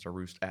 Springs, or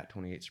Roost at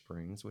 28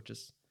 Springs, which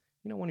is,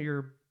 you know, one of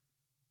your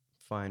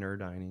finer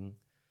dining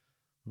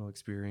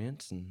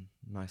experience and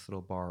nice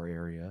little bar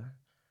area.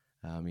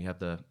 You have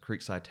the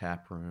Creekside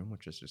Tap Room,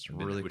 which is just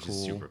really which cool.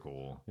 Is super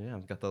cool. Yeah,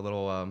 I've got the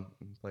little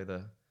play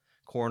the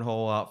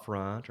cornhole out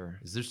front. Or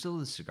is there still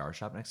a cigar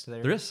shop next to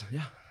there? There is,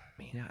 yeah.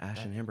 Man,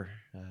 Ash and Amber.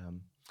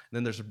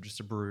 Then there's just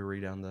a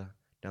brewery down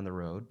the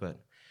road, but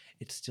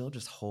it still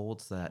just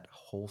holds that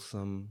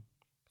wholesome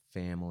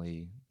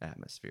family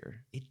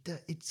atmosphere.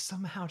 It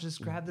somehow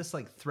just grabbed this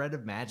like thread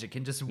of magic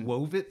and just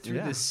wove it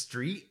through this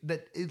street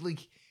that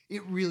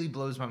it really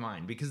blows my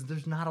mind, because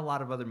there's not a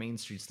lot of other main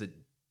streets that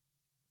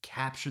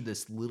capture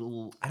this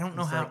little. I don't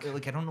know how. I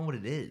don't know what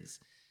it is.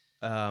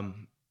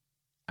 I'm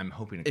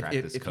hoping to crack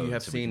this code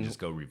we can just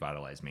go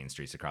revitalize main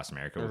streets across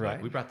America.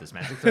 We brought this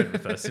magic thread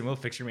with us, and we'll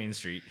fix your main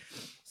street.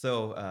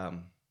 So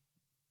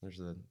there's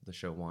the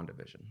show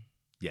WandaVision.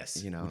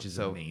 Yes, you know, which is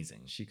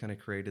amazing. She kind of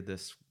created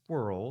this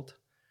world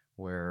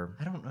where,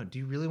 I don't know. Do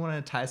you really want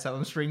to tie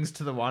Salem Springs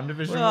to the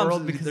WandaVision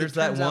world? Because there's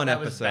that one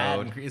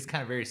episode. It's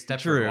kind of very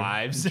Stepford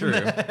Wives. True.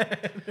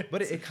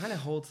 But it kind of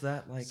holds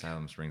that like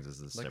Salem Springs is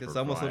this like it's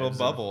almost a little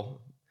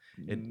bubble.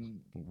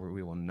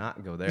 We will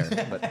not go there.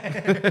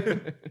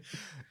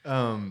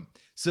 But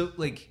so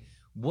like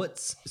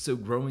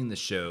growing the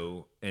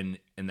show, and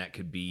that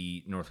could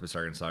be Northwest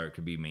Arkansas, or it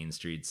could be main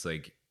streets,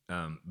 like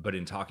but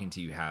in talking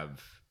to you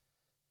have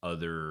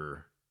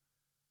other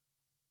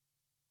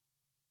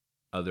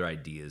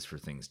ideas for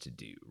things to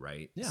do,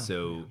 right? Yeah.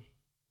 So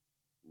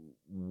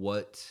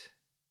what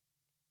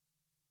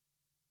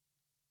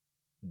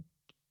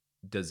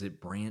does it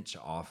branch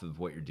off of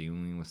what you're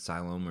doing with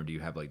Siloam, or do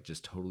you have like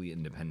just totally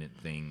independent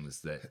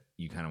things that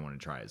you kind of want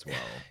to try as well?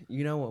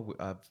 You know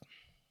what?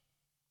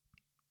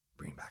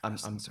 Bring back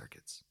wrestling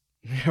circuits.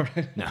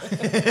 No.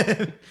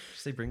 Did you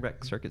say bring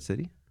back Circuit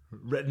City?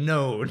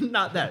 No,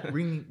 not that.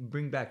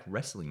 Bring back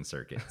wrestling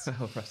circuits.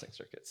 Oh, wrestling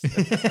circuits.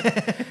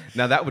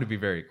 Now that would be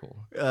very cool.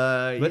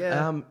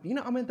 But you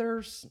know, I mean,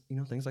 there's, you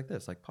know, things like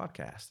this, like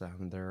podcasts.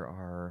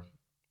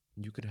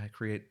 You could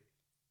create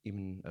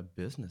even a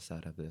business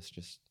out of this.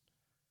 Just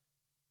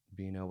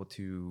being able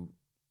to,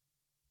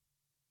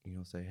 you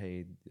know, say,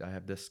 hey, I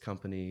have this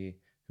company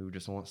who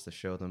just wants to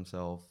show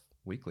themselves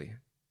weekly.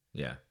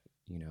 Yeah.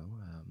 You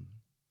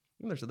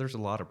know, there's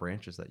a lot of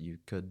branches that you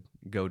could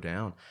go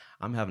down.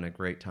 I'm having a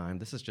great time.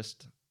 This is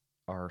just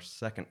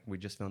we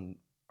just filmed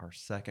our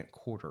second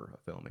quarter of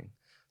filming.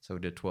 So we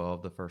did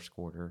 12 the first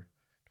quarter,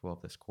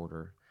 12 this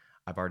quarter.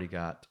 I've already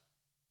got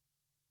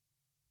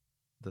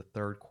the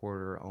third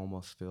quarter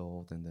almost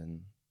filled, and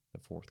then the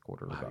fourth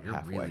quarter Wow, about you're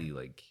halfway. really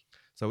like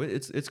So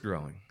it's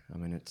growing. I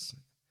mean, it's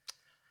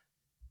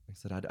like I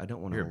said, I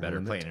don't want to. you're a better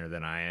limit. planner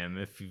than I am.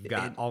 If you've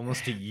got It-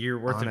 almost a year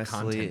worth of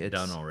honestly, content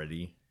done it's-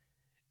 already.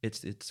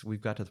 It's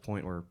we've got to the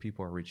point where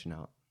people are reaching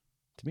out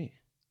to me.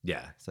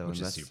 Yeah, So, which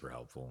and is that's- super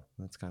helpful.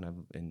 That's kind of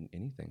in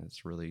anything.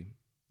 It's really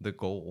the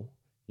goal.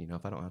 You know,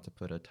 if I don't have to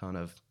put a ton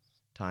of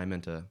time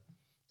into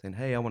saying,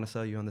 "Hey, I want to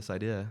sell you on this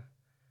idea,"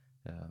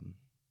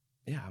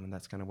 yeah, I mean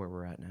that's kind of where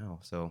we're at now.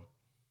 So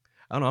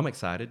I don't know. I'm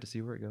excited to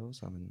see where it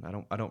goes. I mean, I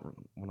don't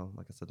want to,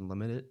 like I said,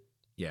 limit it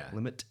Yeah, to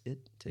you're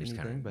just kind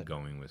anything. of But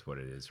going with what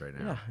it is right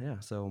yeah, now. yeah.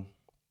 So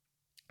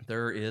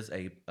there is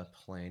a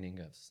planning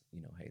of,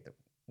 you know, hey,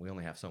 we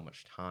only have so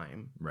much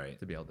time Right.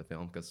 to be able to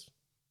film because,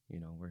 you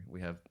know,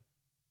 we have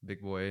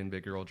big boy and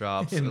big girl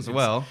jobs And as it's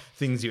well.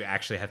 Things you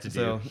actually have to do.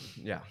 So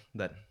yeah,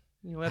 that,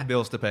 you know, we have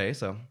bills to pay.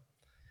 So,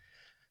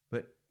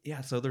 but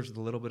yeah, so there's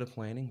a little bit of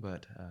planning,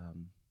 but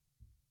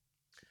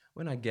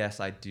when I guess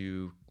I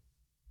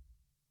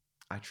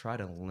try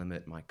to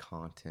limit my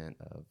content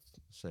of,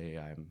 say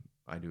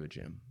I do a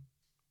gym.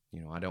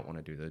 You know, I don't want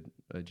to do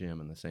another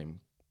gym in the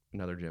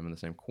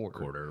same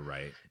quarter,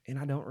 right? and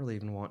I don't really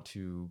even want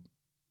to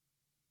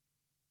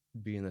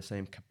be in the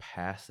same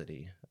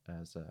capacity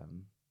as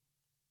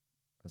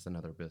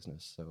another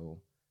business. So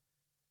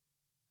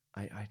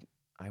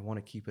I want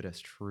to keep it as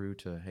true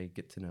to, hey,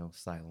 get to know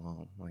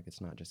Siloam. Like, it's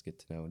not just get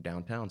to know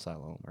downtown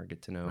Siloam or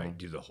get to know, Right,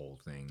 do the whole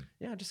thing.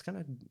 yeah, just kind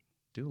of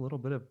do a little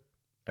bit of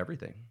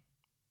everything.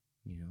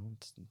 You know,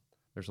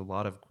 there's a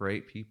lot of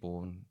great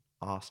people and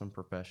awesome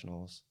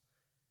professionals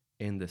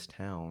in this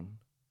town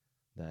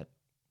that,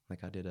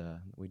 like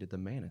we did the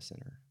Mana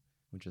Center,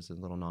 which is a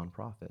little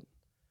nonprofit.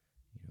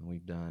 You know,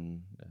 we've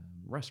done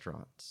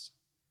restaurants.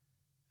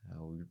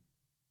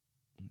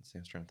 Let's see, I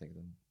was trying to think of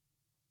them.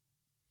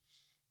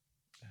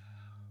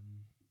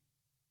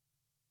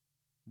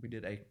 We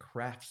did a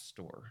craft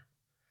store.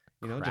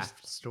 You know,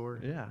 Craft store?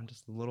 Yeah,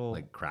 just a little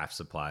Like craft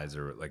supplies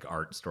or like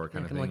art store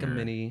kind of kinda thing? like a or-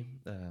 mini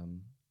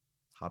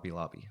Hobby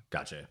Lobby.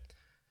 Gotcha.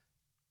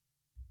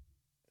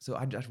 So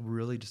I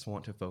really just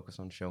want to focus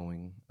on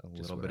showing a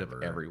little bit of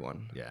whatever.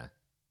 everyone. Yeah.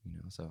 You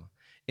know, so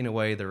in a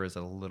way there is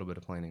a little bit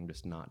of planning,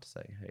 just not to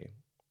say, hey,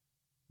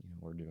 you know,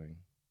 we're doing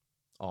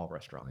all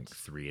restaurants. Like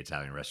 3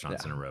 Italian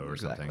restaurants Yeah, in a row or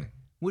exactly. something.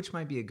 Which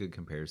might be a good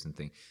comparison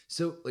thing.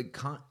 So like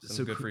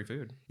Some good free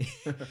food.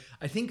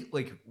 I think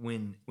like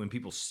when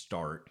people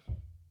start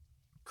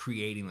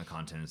creating the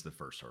content is the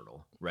first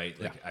hurdle, right?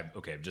 Like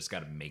I've just got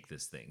to make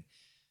this thing.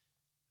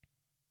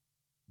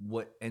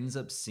 What ends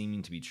up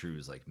seeming to be true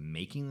is like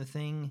making the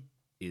thing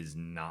is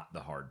not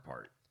the hard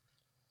part.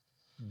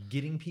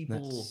 Getting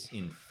people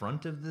in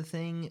front of the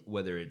thing,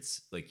 whether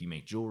it's like you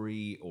make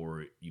jewelry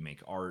or you make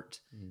art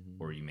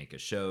or you make a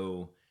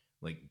show,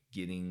 like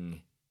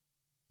getting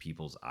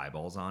people's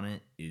eyeballs on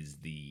it is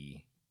the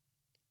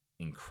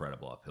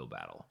incredible uphill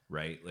battle,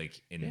 right?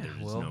 Like, and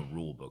there's no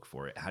rule book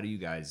for it. How do you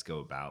guys go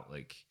about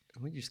like?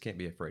 We just can't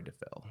be afraid to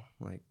fail.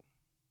 Like,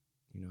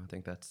 you know, I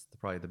think that's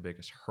probably the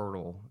biggest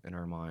hurdle in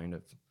our mind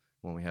of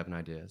when we have an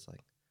idea. It's like,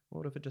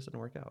 well, what if it doesn't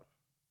work out?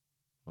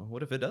 Well,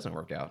 what if it doesn't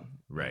work out?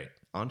 Right.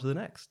 On to the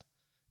next.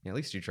 Yeah, at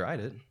least you tried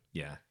it.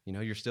 Yeah. You know,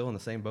 you're still in the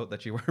same boat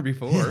that you were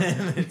before.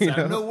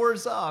 I'm no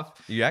worse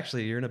off.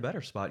 You're in a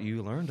better spot.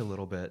 You learned a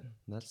little bit.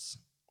 That's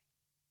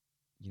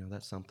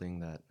something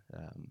that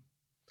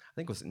I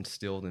think was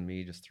instilled in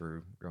me just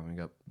through growing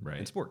up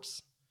in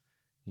sports.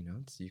 You know,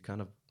 you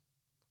kind of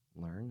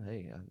learn,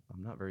 hey,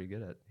 I'm not very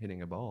good at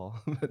hitting a ball,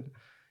 but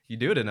you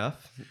do it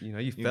enough. You know,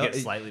 you get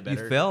slightly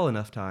better. You fell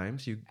enough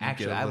times. You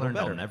Actually, get a I little learned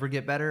better. I'll never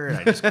get better, and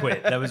I just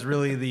quit. That was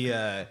really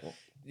the.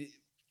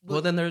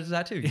 Well, then there's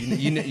that too.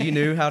 You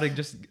knew how to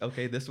just,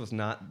 okay, this was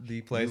not the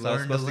place I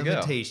was supposed to go.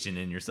 Limitation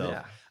in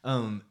yourself.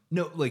 Yeah.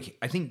 No, like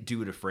I think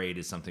 "do it afraid"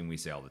 is something we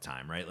say all the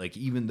time, right? Like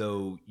even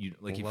though you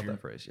like I love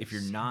that phrase, if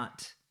you're yes.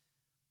 not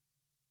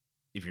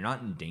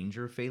in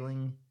danger of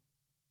failing,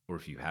 or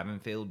if you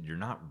haven't failed, you're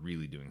not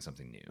really doing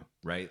something new,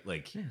 right?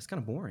 Like Yeah, it's kind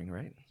of boring,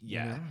 right?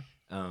 yeah. You know?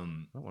 I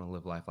don't want to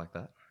live life like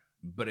that.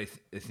 But I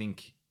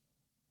think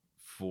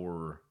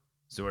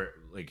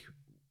like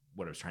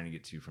what I was trying to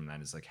get to from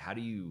that is like how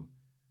do you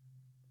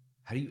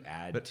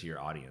add to your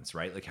audience,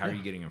 right? Like how are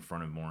you getting in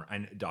front of more?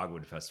 And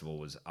Dogwood Festival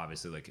was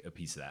obviously like a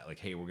piece of that. Like,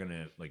 hey, we're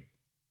gonna like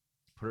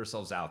put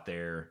ourselves out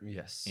there,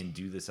 Yes, and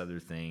do this other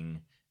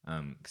thing.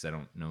 Because I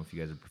don't know if you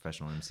guys are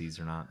professional MCs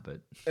or not,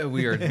 but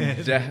we are.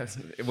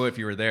 Well, if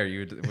you were there,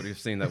 you would have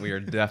seen that we are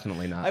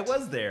definitely not. I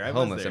was there.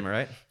 Homeless, am I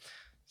right?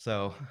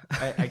 So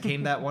I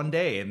came that one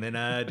day and then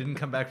didn't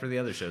come back for the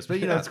other shows. But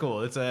you know, it's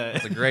cool. It's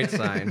a great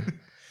sign.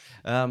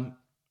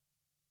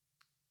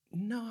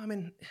 No, I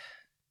mean,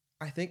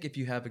 I think if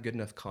you have a good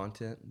enough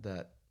content,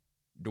 that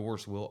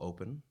doors will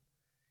open.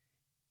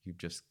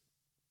 It's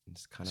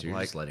kind so of you're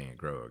like just letting it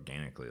grow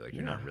organically. Like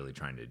you're not really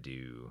trying to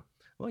do.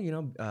 Well, you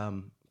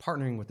know,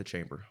 partnering with the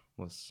chamber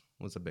was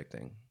a big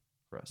thing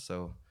for us.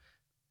 So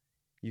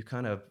you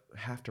kind of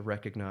have to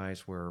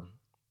recognize where,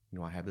 you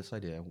know, I have this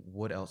idea.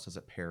 What else does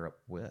it pair up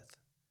with?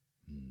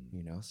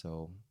 You know,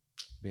 so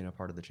being a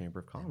part of the Chamber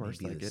of That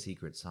Commerce, may be I the get,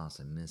 secret sauce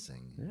I'm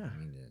missing. Yeah. I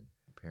need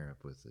to pair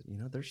up with the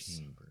there's,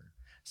 chamber.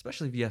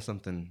 especially if you have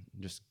something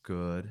just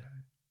good,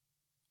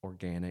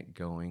 organic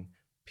going,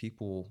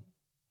 people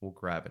will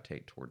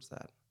gravitate towards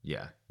that.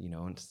 Yeah.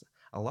 And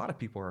a lot of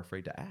people are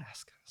afraid to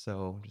ask.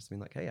 So just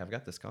being like, hey, I've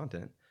got this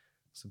content.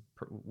 So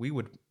we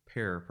would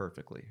pair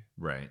perfectly.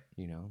 Right.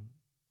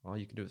 All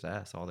you can do is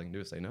ask. All they can do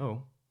is say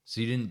no.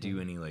 So you didn't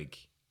do any like,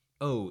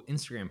 oh,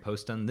 Instagram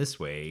post done this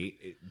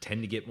way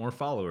tend to get more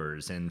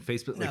followers, and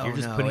Facebook, like you're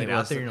just putting it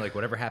out there and you're like,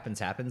 whatever happens,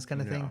 happens kind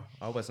of thing?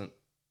 I wasn't,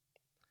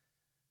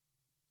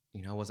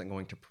 I wasn't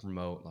going to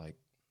promote like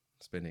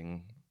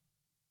spending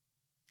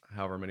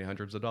however many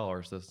hundreds of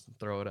dollars to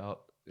throw it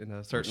out in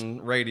a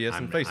certain radius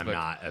in Facebook. I'm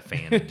not a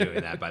fan of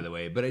doing that, by the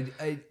way. But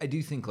I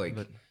do think like,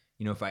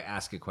 if I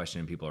ask a question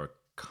and people are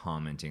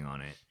commenting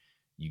on it,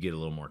 you get a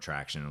little more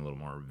traction, a little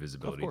more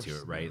visibility to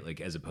it, right?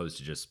 Like as opposed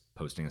to just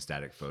posting a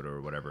static photo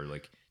or whatever.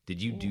 Like, did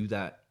you do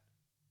that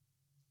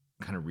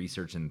kind of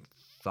research and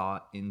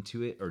thought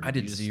into it, or I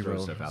did you just zero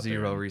throw stuff out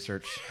zero there?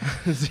 research.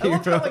 I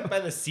love how, like, by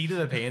the seat of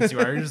the pants you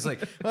are. You're just like,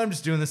 well, I'm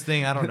just doing this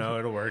thing. I don't know.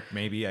 It'll work.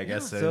 Maybe, I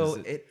guess.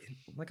 So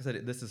like I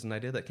said, this is an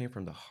idea that came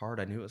from the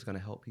heart. I knew it was going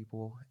to help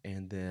people.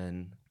 And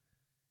then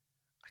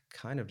I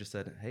kind of just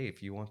said, hey,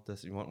 if you want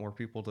this, you want more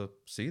people to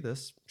see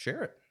this,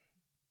 share it.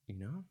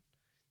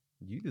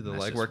 You do the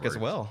legwork as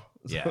well.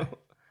 Yeah.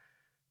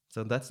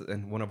 So that's,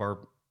 and one of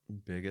our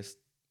biggest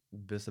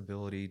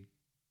visibility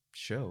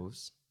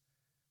shows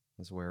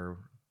was where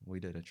we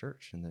did a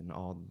church, and then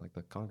all like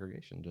the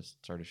congregation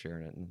just started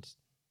sharing it, and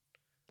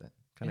that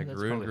kind of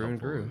grew and grew and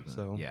grew.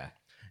 So yeah,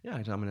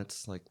 I mean,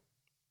 it's like,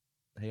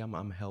 hey,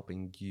 I'm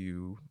helping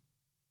you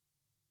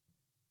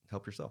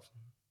help yourself.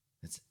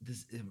 it's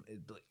this.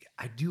 Like,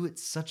 I do it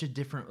such a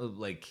different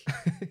like.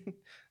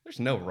 There's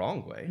no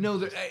wrong way.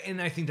 No,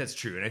 and I think that's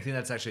true, and I think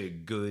that's actually a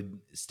good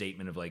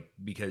statement of like,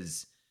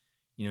 because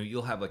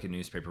you'll have like a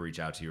newspaper reach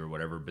out to you or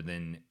whatever, but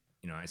then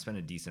I spend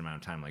a decent amount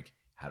of time like,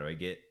 how do I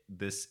get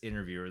this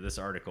interview or this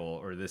article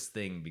or this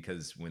thing?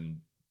 Because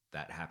when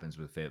that happens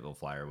with Fayetteville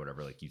Flyer or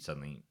whatever, like you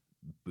suddenly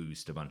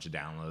boost a bunch of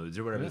downloads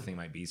or whatever the thing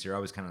might be. So you're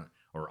always kind of,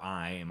 or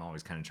I am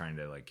always kind of trying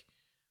to like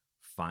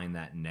find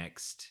that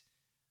next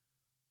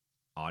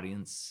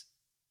audience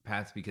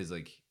path, because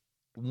like,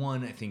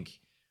 one, I think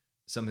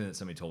something that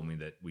somebody told me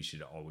that we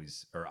should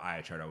always, or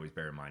I try to always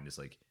bear in mind, is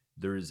like,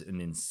 there's an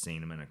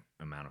insane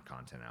amount of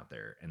content out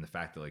there. And the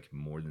fact that like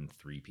more than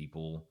 3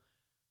 people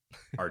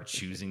are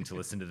choosing to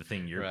listen to the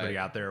thing you're putting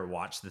out there or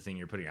watch the thing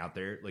you're putting out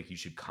there, like you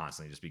should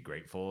constantly just be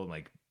grateful and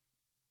like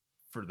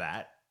for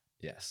that.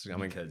 Yes. I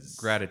mean, because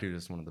gratitude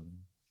is one of the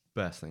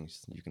best things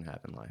you can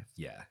have in life.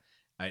 Yeah.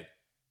 And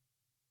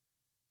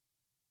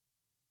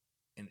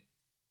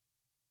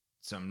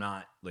so I'm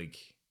not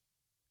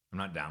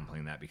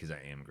downplaying that, because I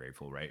am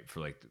grateful, right? For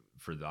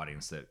the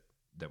audience that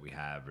we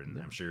have. And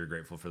I'm sure you're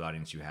grateful for the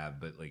audience you have,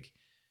 but like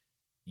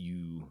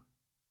you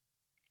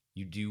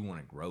do want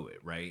to grow it,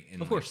 right?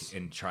 And of course,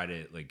 and try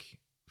to like,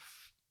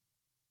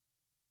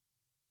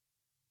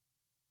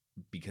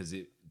 because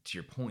to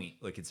your point,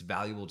 like it's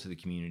valuable to the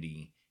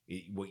community.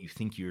 What you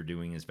think you're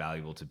doing is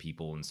valuable to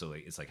people, and so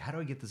like it's like, how do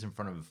I get this in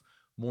front of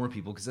more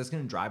people? Because that's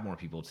going to drive more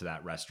people to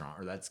that restaurant,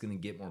 or that's going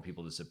to get more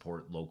people to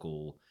support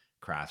local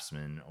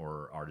craftsmen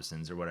or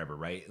artisans or whatever,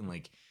 right? And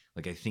like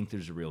I think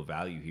there's a real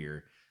value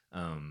here.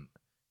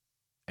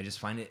 I just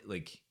find it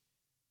like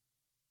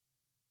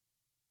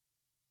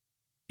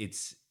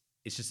it's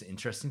just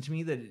interesting to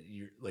me that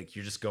you're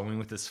just going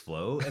with this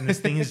flow and this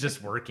thing is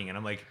just working, and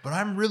I'm like, but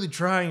I'm really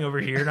trying over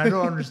here and I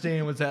don't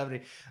understand what's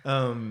happening.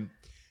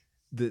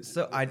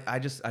 So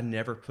I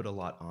never put a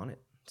lot on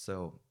it.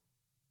 So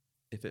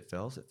if it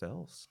fails, it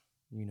fails.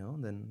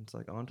 Then it's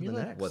like on to the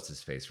next. What's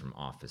his face from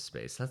Office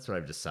Space? That's what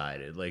I've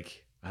decided.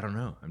 Like, I don't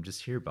know. I'm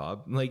just here,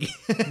 Bob. Like,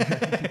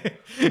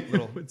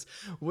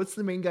 what's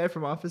the main guy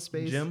from Office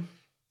Space? Jim.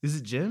 Is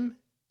it Jim?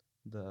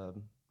 The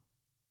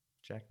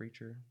Jack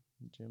Reacher,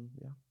 Jim.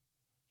 Yeah.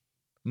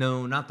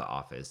 No, not The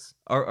Office.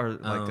 Or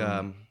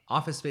like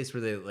Office Space, where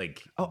they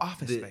like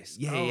Office Space.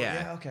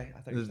 Yeah. Okay,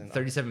 I thought you were saying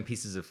 37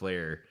 Pieces of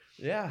Flair.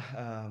 Yeah.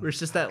 Where it's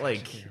just that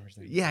like,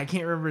 I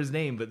can't remember his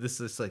name, but this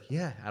is like,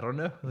 I don't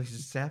know, like it's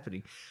just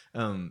happening.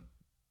 I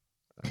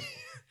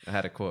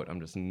had a quote.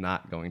 I'm just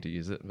not going to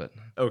use it, but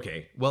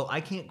okay. Well,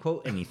 I can't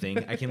quote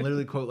anything. I can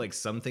literally quote like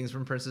some things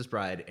from Princess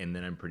Bride, and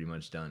then I'm pretty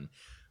much done.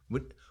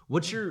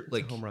 What's your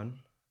like home run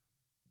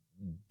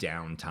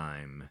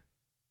downtime?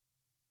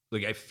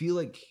 Like, I feel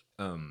like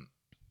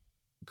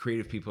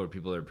creative people or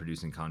people that are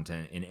producing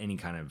content in any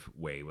kind of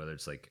way, whether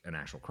it's like an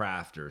actual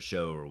craft or a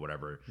show or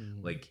whatever,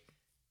 like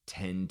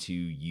tend to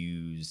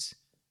use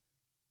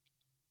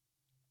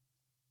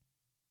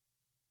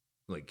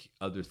like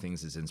other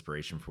things as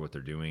inspiration for what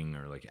they're doing,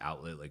 or like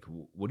outlet. Like,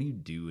 what do you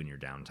do in your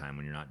downtime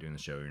when you're not doing the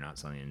show, you're not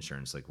selling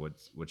insurance? Like,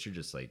 what's your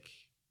just like?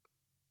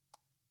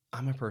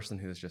 I'm a person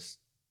who's just,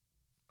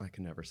 I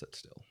can never sit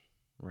still,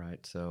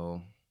 right?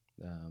 So,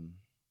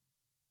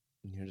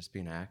 just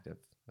being active,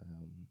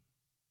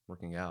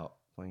 working out,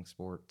 playing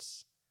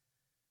sports,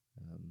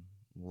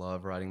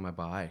 love riding my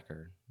bike,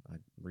 or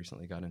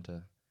recently got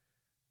into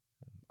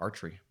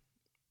archery.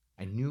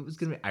 I knew it was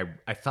gonna be.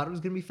 I thought it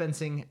was gonna be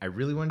fencing. I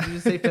really wanted you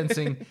to say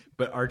fencing,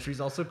 but archery's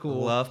also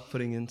cool. Love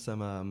putting in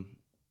some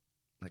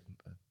like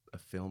a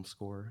film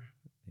score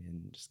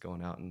and just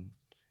going out and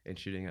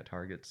shooting at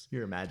targets.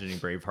 You're imagining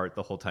Braveheart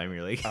the whole time.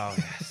 You're like, Oh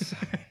yes,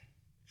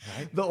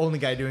 right. the only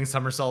guy doing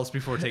somersaults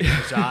before taking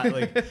a shot.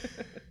 Like,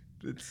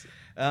 it's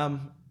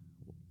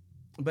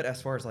but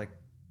as far as like,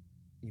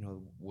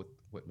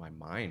 what my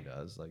mind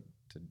does, like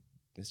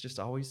it's just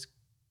always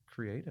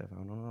creative. I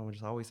don't know. I'm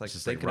just always like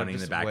just like thinking running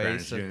of in the just background,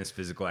 ways just doing this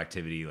physical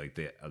activity. Like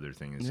the other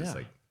thing is just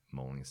like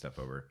mulling stuff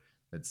over.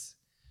 That's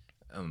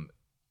I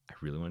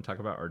really want to talk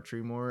about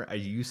archery more. I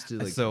used to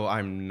like. So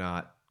I'm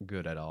not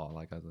good at all.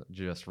 Like I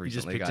just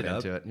recently got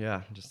into it.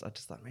 Yeah. I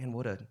just thought, man,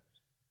 what a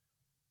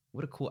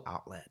cool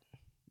outlet.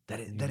 That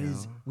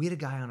is. We had a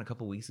guy on a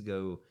couple weeks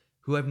ago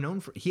who I've known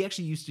for. He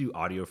actually used to do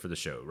audio for the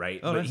show, right?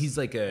 Oh, but nice. he's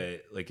like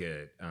a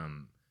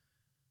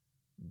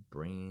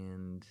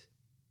brand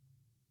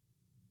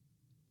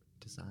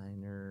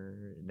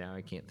designer. Now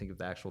I can't think of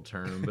the actual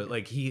term, but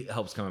like he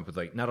helps come up with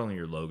like not only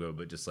your logo,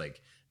 but just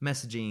like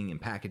messaging and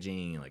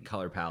packaging and like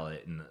color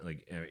palette and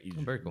like he's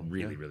very cool.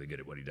 Really good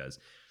at what he does.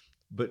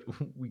 But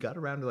we got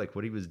around to like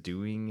what he was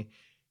doing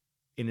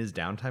in his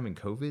downtime in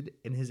COVID,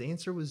 and his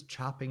answer was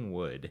chopping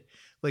wood,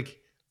 like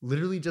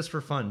literally just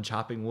for fun,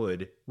 chopping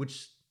wood,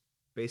 which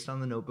based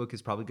on the Notebook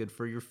is probably good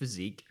for your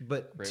physique,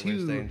 but Great way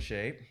to stay in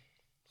shape.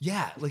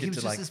 Yeah, like Get it was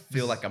to just like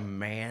feel like a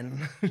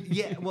man.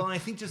 Yeah, well, and I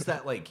think just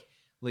that like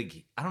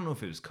I don't know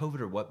if it was COVID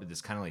or what, but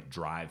this kind of like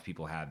drive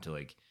people have to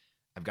like,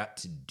 I've got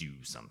to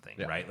do something,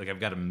 right? Like I've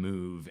got to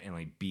move and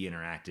like be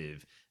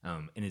interactive.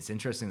 And it's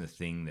interesting the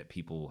things that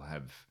people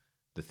have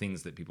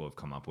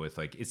come up with.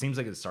 Like it seems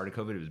like at the start of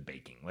COVID, it was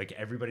baking. Like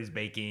everybody's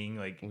baking.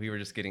 Like we were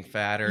just getting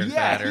fatter and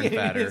fatter and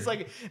fatter. It's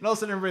like, and all of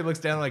a sudden everybody looks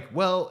down like,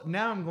 well,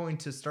 now I'm going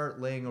to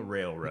start laying a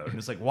railroad. And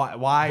it's like,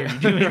 why are you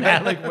doing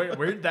that? Like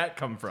where did that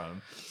come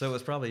from? So it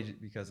was probably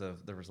because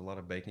there was a lot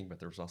of baking, but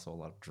there was also a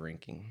lot of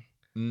drinking.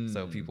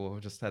 So people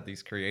just had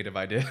these creative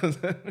ideas.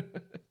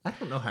 I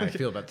don't know how I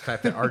feel about the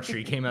fact that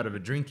archery came out of a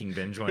drinking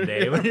binge one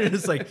day. When you're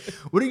just like,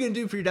 what are you going to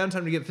do for your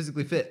downtime to get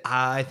physically fit?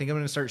 I think I'm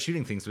going to start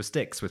shooting things with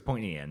sticks with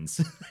pointy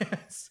ends.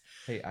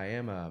 Hey, I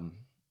am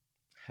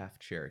half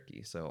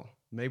Cherokee, so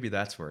maybe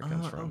that's where it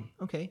comes from.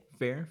 Okay,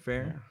 fair.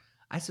 Yeah.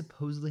 I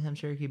supposedly have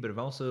Cherokee, but I've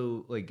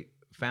also like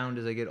found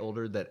as I get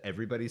older that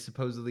everybody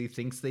supposedly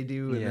thinks they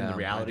do, and then the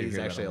reality is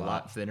actually a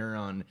lot thinner.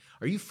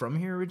 Are you from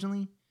here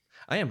originally?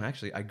 I am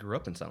actually. I grew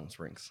up in Silent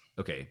Springs.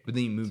 Okay, but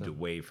then you moved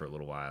away for a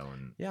little while,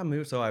 and I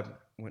moved. So I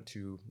went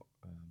to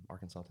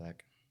Arkansas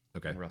Tech.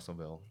 Okay, in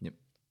Russellville. Yep,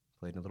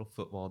 played a little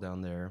football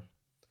down there.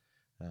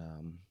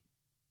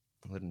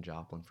 Lived in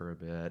Joplin for a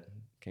bit.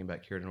 Came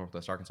back here to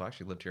Northwest Arkansas. I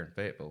actually lived here in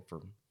Fayetteville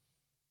for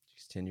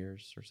 10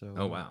 years or so.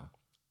 Oh wow!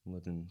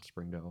 Lived in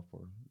Springdale for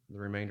the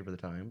remainder of the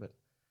time, but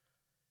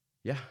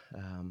yeah,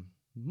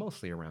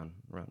 mostly around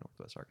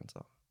Northwest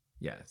Arkansas.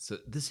 Yeah, so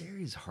this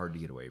area is hard to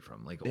get away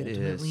from. Like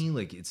ultimately,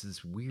 like it's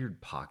this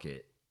weird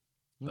pocket.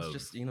 It's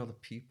just the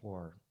people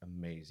are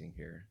amazing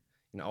here.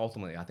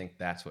 Ultimately, I think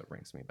that's what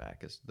brings me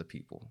back is the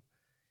people.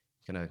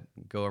 Gonna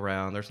go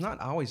around. There's not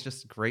always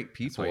just great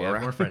people. I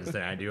have more friends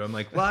than I do. I'm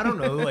like, well, I don't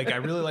know. Like I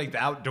really like the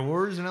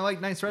outdoors and I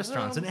like nice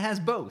restaurants, and it has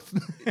both.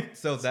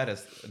 So that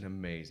is an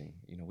amazing.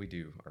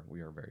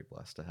 We are very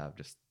blessed to have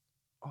just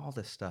all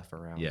this stuff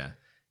around. Yeah.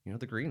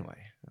 The Greenway.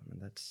 I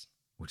mean,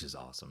 which is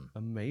awesome.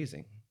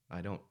 Amazing.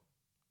 I don't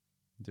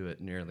do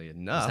it nearly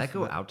enough. Does that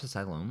go out to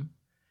Siloam?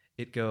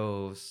 It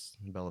goes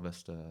Bella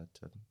Vista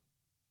to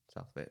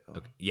South Fayetteville.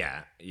 Okay.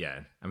 Yeah.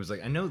 I was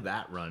like, I know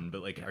that run,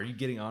 but like, are you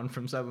getting on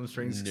from Siloam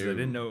Springs? Because I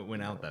didn't know it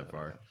went out that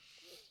far.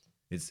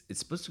 It's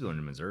supposed to go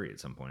into Missouri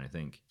at some point, I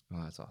think.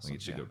 Oh, that's awesome. Like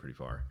it should go pretty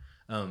far.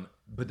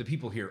 But the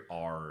people here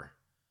are,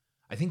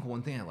 I think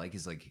one thing I like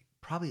is like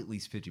probably at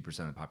least 50%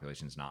 of the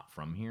population is not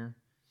from here.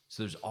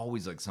 So there's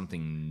always like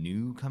something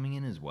new coming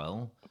in as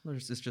well.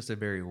 It's just a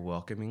very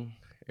welcoming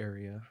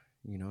area,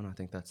 and I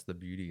think that's the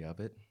beauty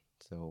of it.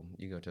 So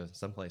you go to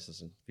some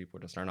places and people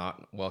just are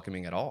not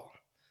welcoming at all,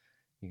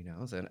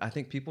 And I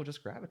think people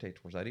just gravitate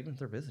towards that, even if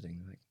they're visiting.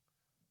 They're like,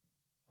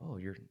 oh,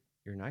 you're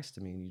nice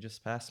to me, and you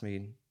just passed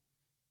me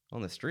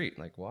on the street.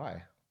 Like,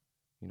 why?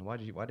 Why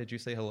did you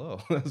say hello?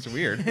 That's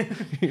weird.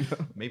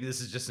 Maybe this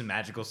is just a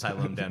magical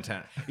Siloam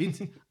downtown.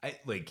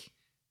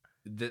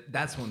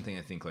 That's one thing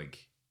I think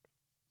like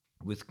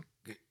with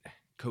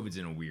COVID's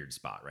in a weird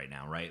spot right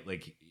now, right?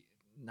 Like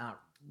not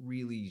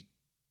really.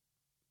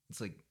 It's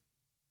like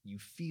you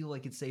feel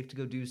like it's safe to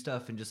go do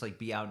stuff and just like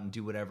be out and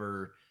do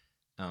whatever.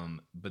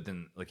 But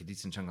then like a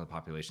decent chunk of the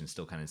population is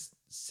still kind of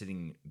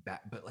sitting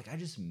back. But like I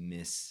just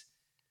miss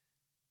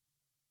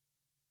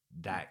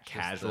that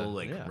casual,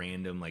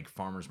 random, like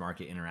farmer's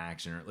market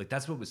interaction. Or like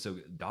that's what was so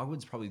good.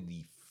 Dogwood's probably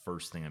the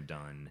first thing I've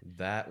done.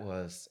 That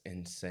was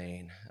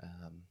insane.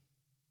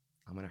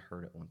 I'm gonna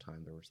heard at one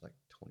time there was like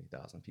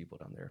 20,000 people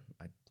down there.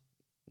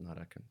 Not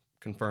a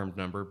confirmed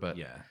number, but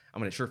yeah, I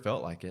mean it sure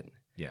felt like it.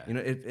 Yeah,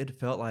 it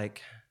felt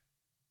like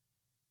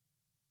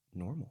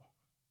normal.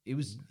 It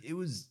was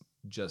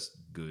just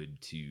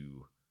good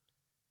to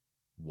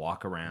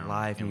walk around,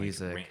 Live and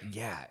music.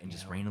 and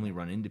just randomly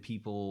run into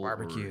people,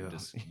 Barbecue. or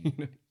just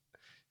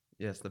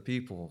Yes, the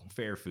people.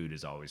 fair food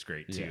is always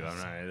great too.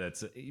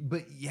 Yes.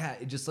 But yeah,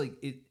 it just like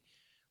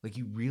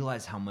you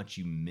realize how much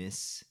you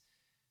miss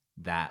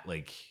that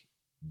like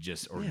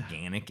just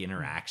organic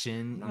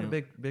interaction. I'm not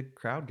a big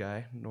crowd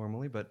guy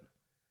normally, but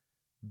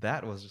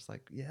that was just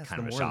like, yes,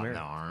 kind the of a more shot the in the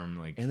merrier. arm,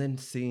 like, And then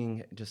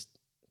seeing just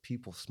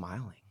people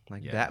smiling,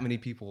 like that many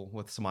people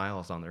with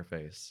smiles on their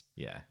face,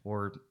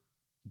 or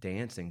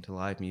dancing to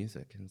live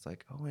music, and it's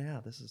like, oh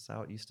yeah, this is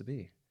how it used to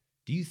be.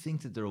 Do you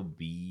think that there will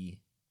be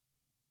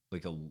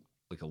like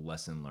a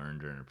lesson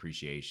learned or an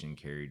appreciation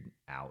carried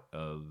out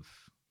of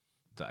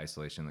the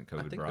isolation that COVID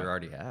I think brought? there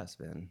already has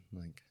been.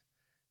 Like,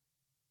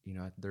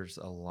 there's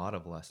a lot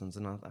of lessons,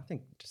 and I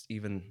think just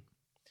even,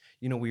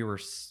 we were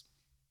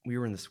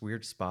in this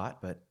weird spot,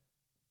 but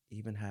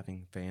even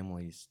having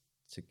families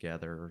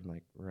together,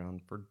 like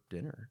around for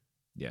dinner,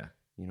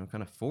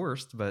 kind of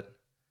forced, but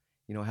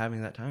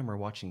having that time or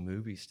watching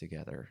movies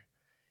together,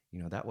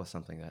 that was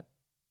something that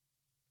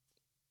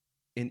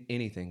in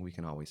anything we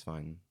can always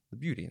find the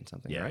beauty in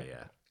something, right?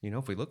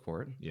 If we look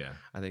for it.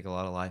 I think a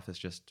lot of life is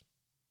just,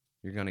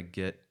 you're gonna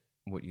get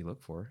what you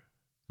look for.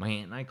 My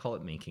aunt and I call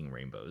it making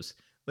rainbows.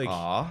 Like,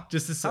 aww,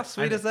 just how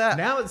sweet is that?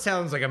 Now it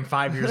sounds like I'm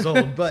 5 years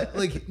old, but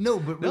like, no,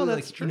 but really, no,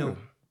 that's like, true.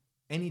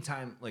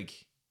 Anytime, like,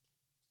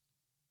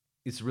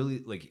 it's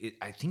really like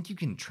I think you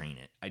can train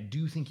it. I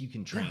do think you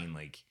can train,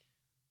 like,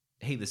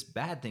 hey, this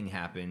bad thing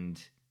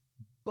happened,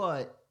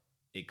 but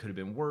it could have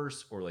been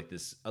worse, or like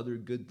this other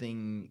good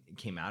thing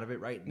came out of it,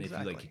 right? And if you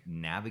like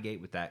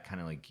navigate with that kind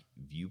of like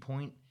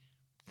viewpoint,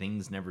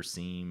 things never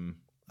seem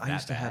that I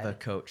used to have bad. a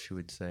coach who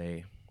would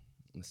say,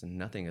 listen,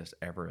 nothing is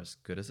ever as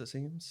good as it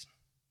seems,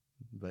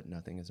 but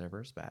nothing is ever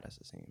as bad as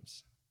it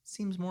seems.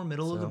 Seems more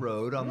middle of the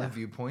road on the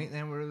viewpoint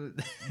than we're.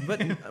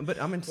 but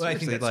I mean, well, I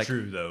think that's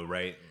true though,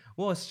 right?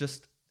 Well, it's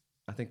just,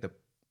 I think the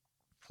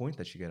point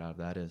that you get out of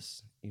that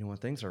is, when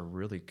things are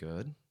really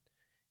good,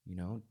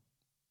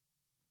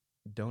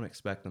 don't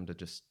expect them to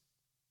just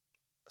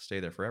stay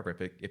there forever.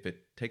 If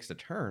it takes a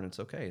turn, it's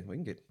okay. We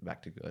can get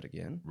back to good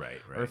again. Right.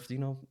 Or if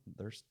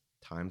there's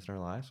times in our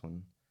lives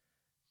when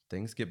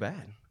things get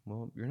bad,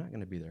 well, you're not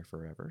going to be there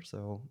forever.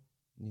 So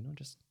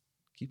just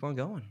keep on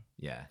going.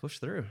 Yeah, push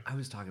through. I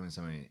was talking with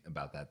somebody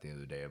about that the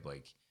other day. Of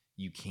like,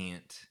 you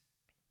can't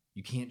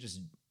just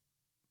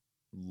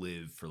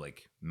live for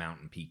like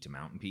mountain peak to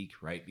mountain peak,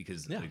 right?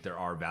 Because like there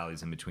are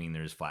valleys in between.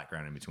 There's flat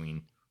ground in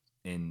between,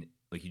 and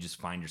like you just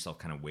find yourself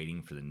kind of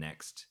waiting for the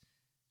next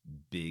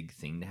big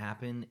thing to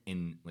happen,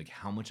 and like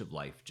how much of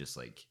life just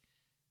like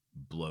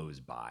blows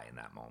by in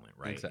that moment,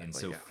 right? Exactly, and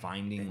so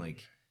finding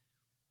like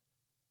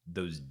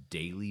those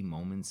daily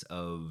moments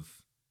of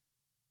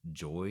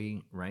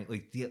joy, right?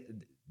 Like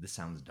this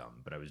sounds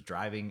dumb, but I was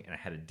driving and I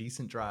had a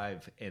decent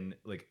drive, and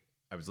like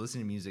I was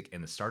listening to music,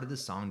 and the start of the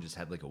song just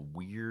had like a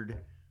weird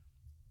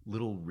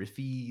little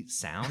riffy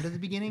sound at the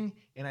beginning,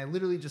 and I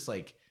literally just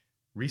like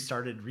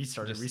restarted,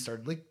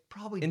 like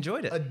probably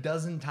enjoyed it a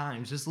dozen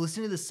times, just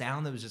listening to the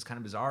sound that was just kind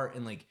of bizarre,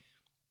 and like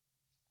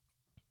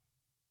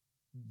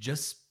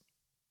just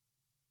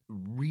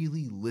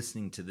really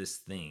listening to this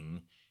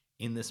thing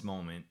in this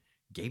moment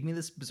gave me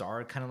this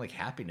bizarre kind of like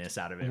happiness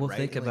out of it. Well, right?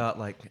 think about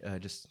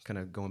just kind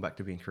of going back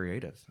to being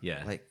creative.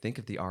 Yeah. Like think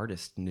if the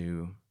artist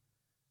knew,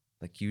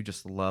 like you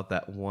just love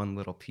that one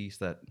little piece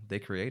that they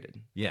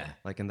created. Yeah.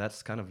 Like, and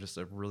that's kind of just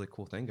a really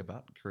cool thing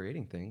about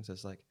creating things.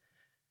 It's like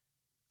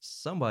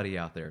somebody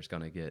out there is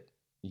going to get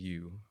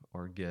you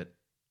or get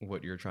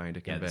what you're trying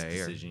to convey. This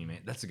decision you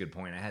made. That's a good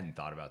point. I hadn't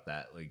thought about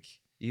that. Like,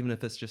 even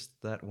if it's just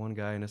that one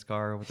guy in his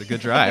car with a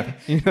good drive,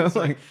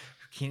 like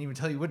can't even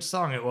tell you which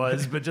song it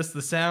was, but just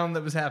the sound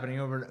that was happening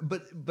over.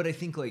 But I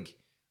think like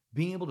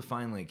being able to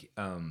find like,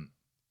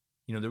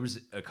 there was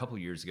a couple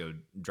years ago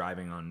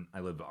I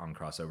live on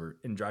Crossover,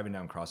 and driving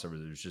down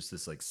Crossover, there's just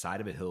this like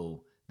side of a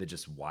hill that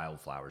just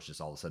wildflowers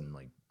just all of a sudden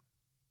like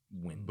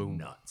went boom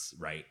nuts.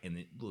 Right. And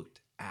it looked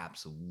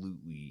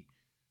absolutely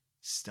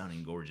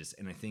stunning, gorgeous.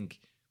 And I think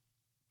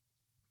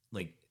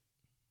like,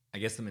 I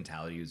guess the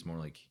mentality was more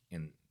like,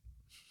 and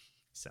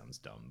sounds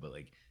dumb, but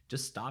like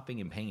just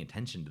stopping and paying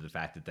attention to the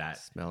fact that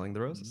smelling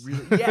the roses.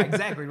 Really, yeah,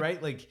 exactly.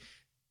 Right. Like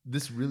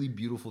this really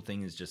beautiful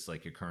thing is just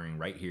like occurring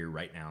right here,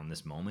 right now in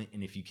this moment.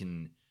 And if you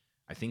can,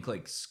 I think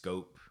like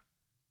scope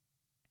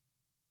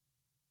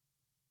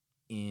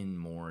in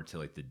more to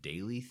like the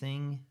daily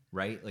thing,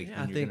 right? Like,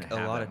 I think a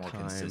lot of more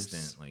times,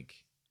 consistent, like,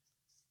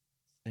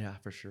 yeah,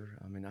 for sure.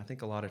 I mean, I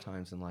think a lot of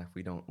times in life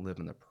we don't live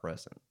in the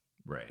present,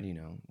 right?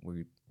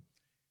 We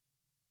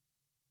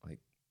like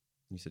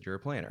you said, you're a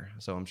planner,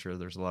 so I'm sure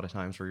there's a lot of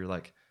times where you're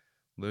like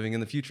living in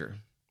the future,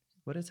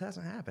 but it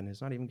hasn't happened.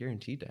 It's not even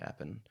guaranteed to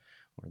happen.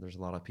 Or there's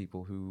a lot of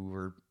people who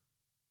are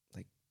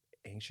like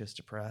anxious,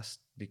 depressed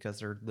because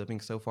they're living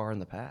so far in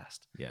the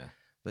past. Yeah.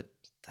 But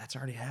that's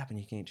already happened.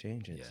 You can't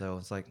change it. Yeah. So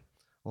it's like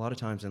a lot of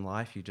times in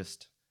life, you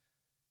just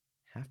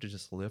have to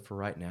just live for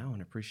right now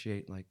and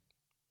appreciate like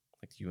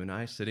you and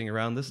I sitting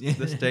around this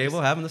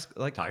table having this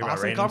like talking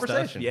awesome about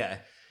conversation. Stuff. Yeah.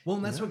 Well,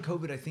 and that's Yeah. what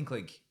COVID, I think,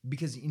 like,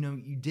 because,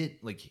 you did,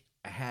 like,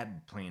 I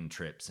had planned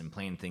trips and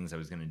planned things I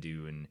was going to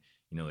do, and,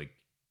 like,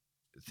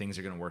 things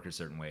are going to work a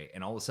certain way.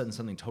 And all of a sudden,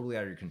 something totally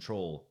out of your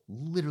control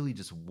literally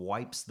just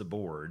wipes the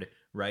board,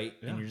 right?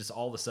 Yeah. And you're just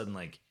all of a sudden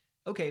like,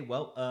 okay,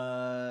 well,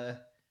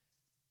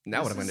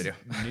 Now what this am I going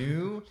to is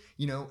do?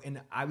 new,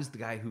 and I was the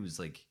guy who was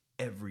like,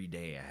 every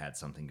day I had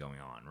something going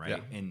on, right?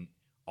 Yeah. And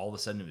all of a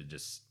sudden it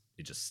just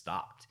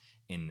stopped.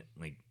 And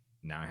like,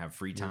 now I have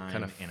free You're time.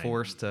 kind of and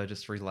forced to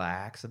just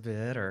relax a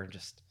bit, or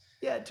just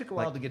Yeah, it took a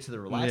while like- to get to the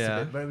relax yeah.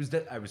 of it,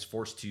 but I was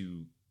forced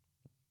to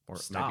or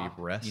stop, maybe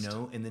rest.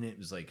 and then it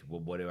was like, well,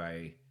 what do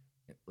I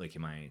like?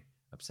 Am I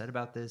upset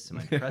about this? Am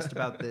I depressed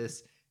about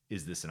this?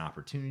 Is this an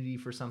opportunity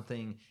for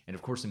something? And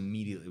of course,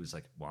 immediately it was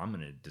like, well, I'm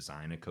going to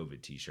design a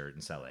COVID t-shirt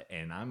and sell it.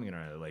 And I'm going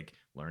to like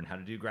learn how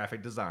to do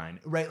graphic design,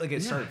 right? Like I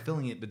started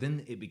filling it, but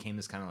then it became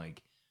this kind of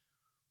like,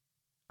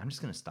 I'm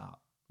just going to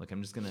stop. Like,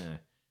 I'm just going to,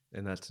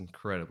 And that's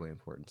incredibly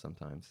important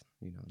sometimes,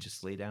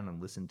 just lay down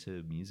and listen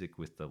to music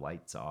with the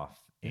lights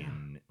off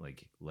and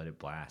like let it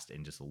blast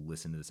and just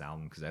listen to this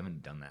album. Cause I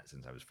haven't done that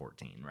since I was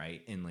 14.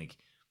 Right. And like,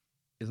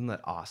 Isn't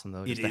that awesome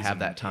though? It Just to is have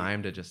that amazing.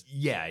 time to just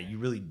yeah, you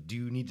really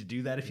do need to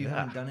do that if you Yeah.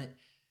 haven't done it.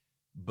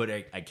 But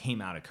I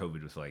came out of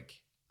COVID with like,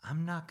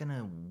 I'm not going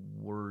to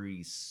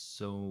worry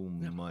so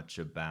much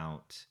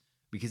about,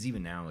 because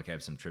even now, like I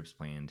have some trips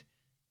planned.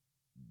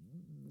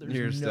 There's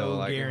You're no still,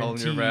 like,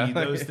 holding your guarantee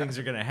breath. those Yeah. things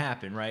are going to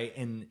happen. Right.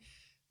 And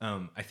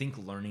I think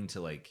learning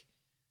to like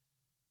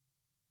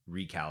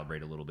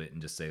recalibrate a little bit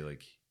and just say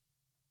like,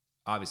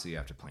 obviously you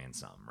have to plan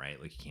some, right?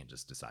 Like you can't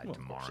just decide Well, of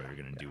course, tomorrow yeah,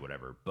 you're going to yeah. do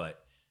whatever,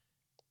 but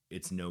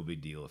it's no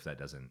big deal if that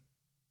doesn't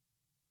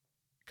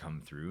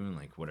come through. And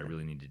like what I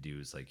really need to do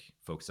is like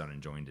focus on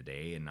enjoying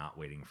today and not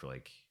waiting for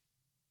like,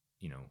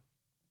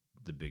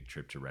 the big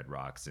trip to Red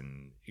Rocks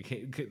and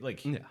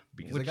like, Yeah.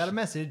 because I Which- got a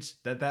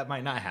message that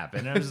might not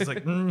happen. And I was just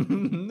like,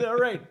 all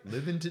right,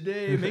 living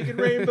today, making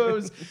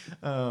rainbows.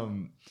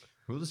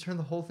 We'll just turn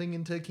the whole thing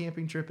into a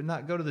camping trip and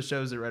not go to the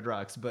shows at Red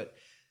Rocks. But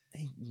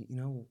Hey,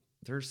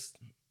 there's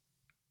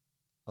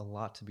a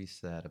lot to be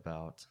said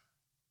about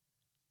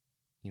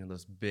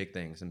those big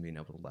things and being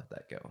able to let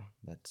that go.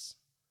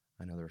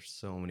 I know there's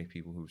so many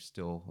people who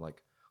still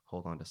like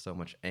hold on to so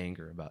much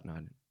anger about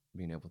not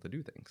being able to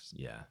do things.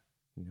 yeah,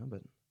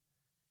 But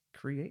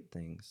create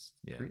things.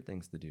 Yeah. Create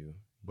things to do.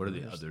 what are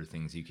the There's- other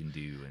things you can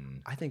do?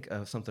 And I think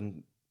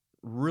something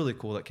really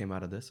cool that came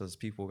out of this is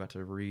people got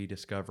to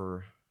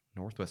rediscover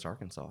Northwest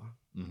Arkansas.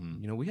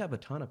 Mhm. We have a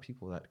ton of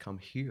people that come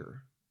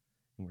here,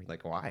 and we're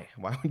like, why?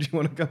 Why would you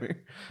want to come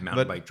here? mountain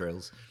But- bike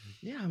trails.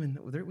 Yeah, I mean,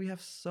 we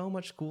have so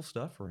much cool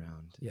stuff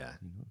around. Yeah.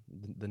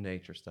 The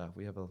nature stuff.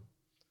 We have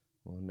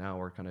now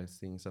we're kind of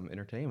seeing some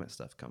entertainment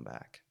stuff come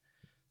back.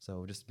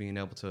 So just being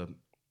able to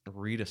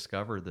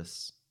rediscover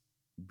this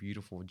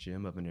beautiful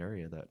gem of an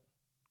area that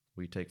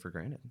we take for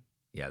granted.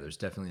 Yeah, there's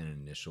definitely an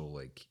initial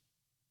like,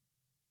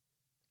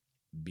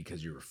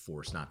 because you were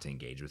forced not to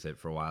engage with it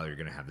for a while, you're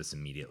gonna have this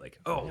immediate like,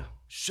 oh, Yeah.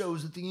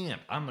 shows at the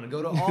Amp. I'm gonna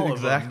go to all of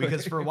Exactly. them,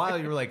 because for a while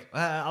you were like,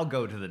 I'll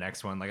go to the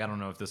next one. Like I don't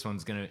know if this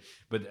one's gonna,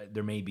 but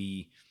there may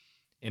be,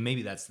 and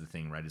maybe that's the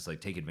thing, right? It's like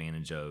take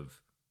advantage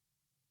of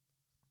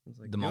It's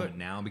like, the do moment it.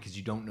 now, because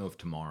you don't know if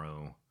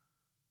tomorrow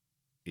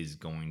is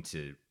going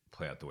to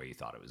play out the way you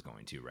thought it was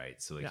going to, right?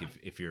 So like Yeah.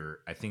 if you're,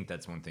 I think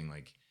that's one thing,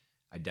 like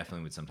I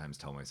definitely would sometimes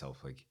tell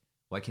myself like,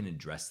 well, I can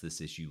address this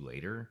issue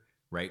later,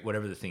 right?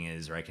 Whatever the thing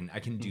is, or I can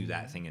do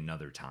that Mhm. thing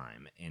another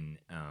time. And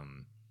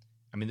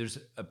I mean, there's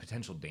a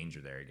potential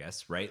danger there, I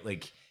guess, right?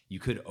 Like you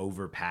could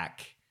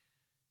overpack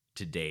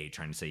today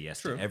trying to say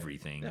yes True. to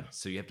everything. Yeah.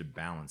 So you have to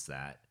balance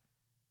that.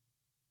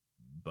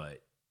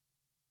 But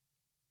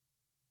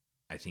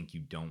I think you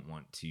don't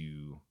want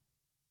to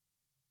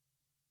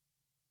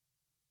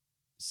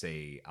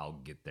say, I'll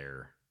get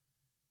there.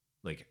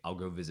 Like I'll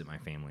go visit my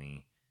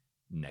family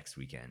next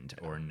weekend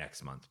or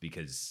next month,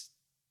 because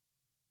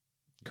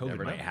You COVID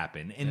never might know.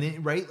 happen. And Yeah.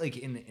 then, right. Like,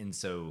 and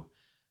so,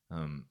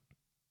 I'll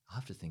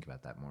have to think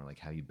about that more, like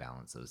how you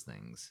balance those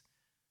things.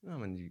 I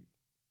mean,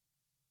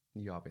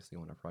 you obviously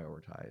want to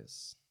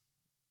prioritize.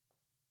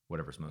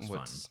 Whatever's most fun.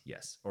 What's-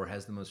 Yes. Or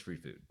has the most free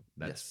food.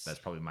 Yes. That's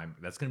probably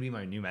that's going to be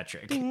my new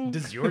metric. Ding.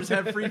 Does yours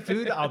have free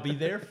food? I'll be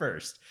there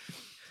first.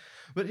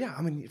 But yeah,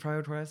 I mean, you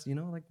prioritize,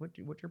 like what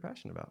you're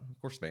passionate about.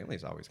 Of course, family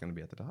is always going to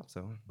be at the top.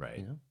 So,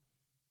 Right.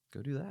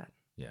 Go do that.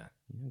 Yeah.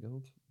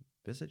 Go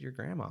visit your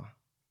grandma.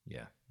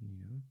 Yeah.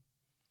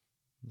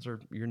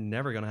 You're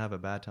never going to have a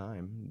bad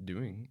time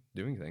doing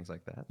things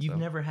like that. You've so.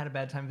 never had a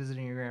bad time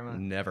visiting your grandma?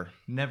 Never.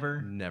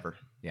 Never?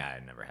 Yeah, I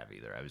never have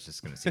either. I was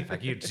just going to see if I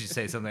could just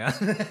say something else.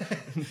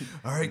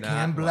 All right, Not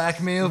Cam, once.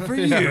 blackmail for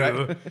Yeah, you.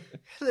 right.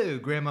 Hello,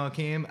 Grandma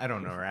Cam. I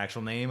don't know her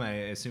actual name. I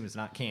assume it's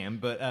not Cam,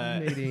 but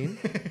Nadine.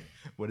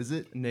 What is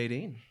it?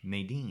 Nadine.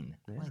 Nadine.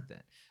 I Yeah. like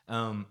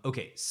that.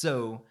 Okay,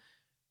 so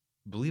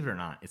believe it or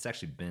not, it's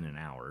actually been an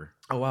hour.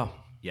 Oh, wow.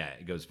 Yeah,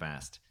 it goes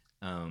fast.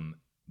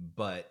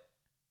 But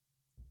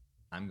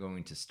I'm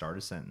going to start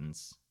a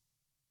sentence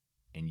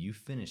and you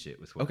finish it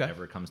with Okay.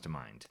 whatever comes to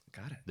mind.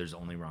 Got it. There's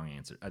only wrong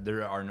answer.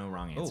 There are no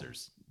wrong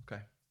answers.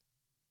 Okay.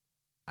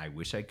 I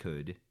wish I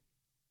could.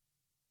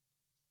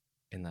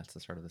 And that's the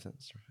start of the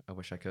sentence. I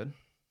wish I could.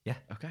 Yeah.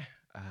 Okay.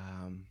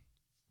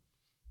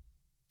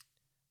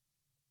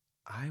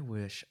 I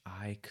wish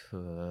I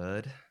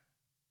could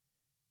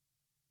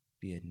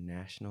be a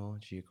National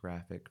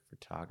Geographic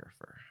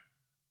photographer.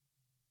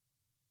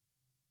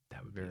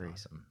 That would be Very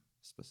awesome.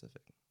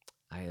 specific.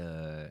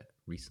 I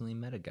recently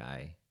met a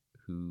guy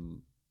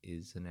who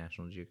is a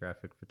National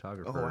Geographic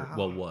photographer. Oh, wow.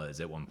 Well, was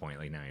at one point.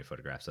 Like now he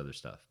photographs other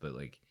stuff. But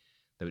like,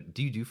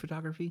 do you do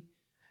photography?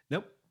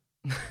 Nope.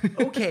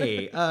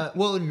 Okay.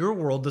 Well, in your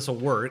world, this will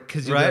work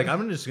because you're Right. like,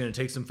 I'm just going to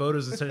take some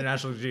photos and send to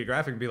National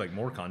Geographic and be like,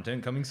 more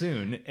content coming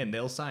soon, and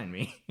they'll sign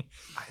me.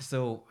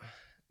 So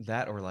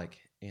that or like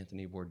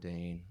Anthony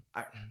Bourdain.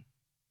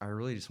 I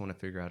really just want to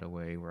figure out a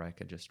way where I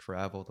could just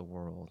travel the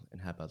world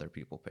and have other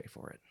people pay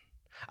for it.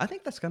 I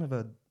think that's kind of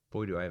a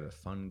Boy, do I have a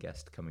fun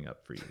guest coming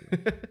up for you.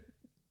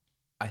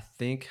 I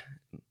think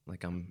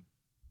like I'm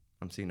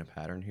seeing a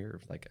pattern here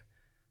of like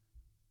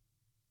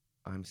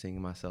I'm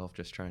seeing myself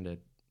just trying to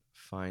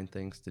find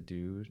things to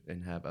do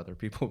and have other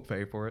people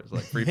pay for it. It's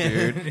like free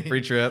food,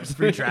 free trips,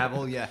 free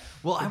travel. Yeah.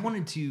 Well, I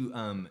wanted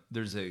to.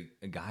 There's a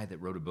guy that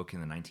wrote a book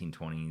in the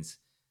 1920s,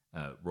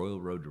 Royal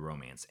Road to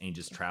Romance, and he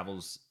just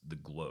travels the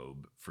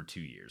globe for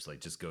 2 years. Like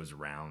just goes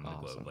around the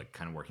globe, like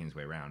kind of working his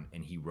way around.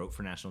 And he wrote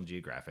for National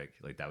Geographic.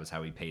 Like that was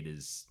how he paid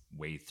his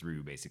way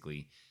through,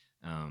 basically.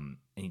 And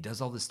he does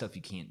all this stuff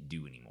you can't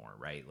do anymore,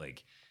 right?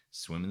 Like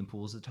swim in the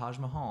pools of Taj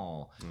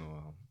Mahal. Oh,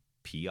 wow.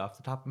 Pee off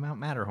the top of Mount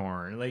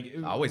Matterhorn. Like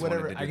I always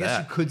wanted to do I guess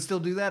that. you could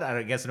still do that.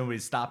 I guess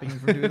nobody's stopping you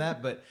from doing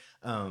that. But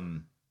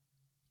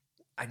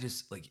I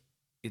just like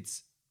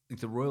it's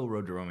like the Royal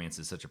Road to Romance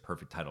is such a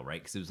perfect title,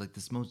 right? Because it was like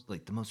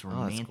the most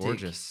romantic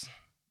gorgeous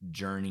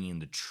journey in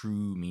the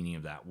true meaning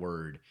of that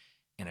word.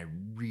 And it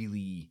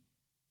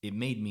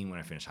made me when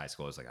I finished high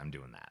school, I was like, I'm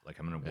doing that. Like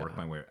I'm gonna work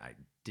my way. I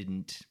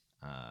didn't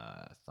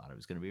thought I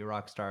was gonna be a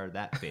rock star.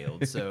 That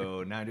failed.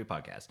 So now I do a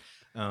podcast.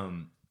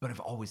 But I've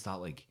always thought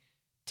like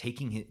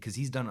taking it because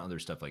he's done other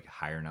stuff like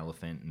hire an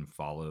elephant and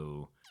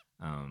follow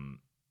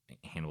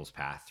Hannibal's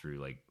path through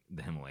like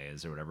the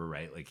Himalayas or whatever,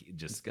 right? Like it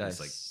just this guy's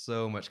like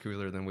so much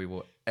cooler than we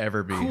will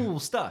ever be. cool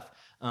stuff.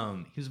 He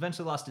was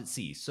eventually lost at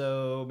sea,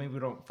 so maybe we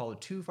don't follow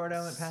too far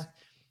down that path.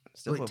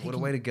 Still, But what a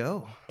way to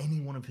go. Any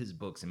one of his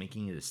books and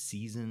making it a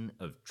season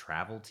of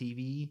travel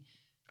TV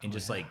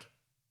and like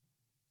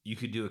you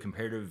could do a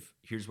comparative,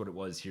 here's what it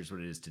was, here's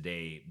what it is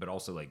today, but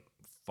also like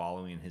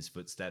following his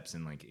footsteps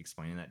and like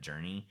explaining that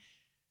journey.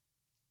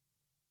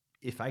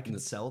 If I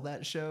could sell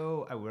that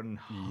show, I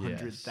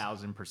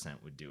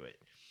 100,000% would do it.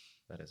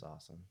 That is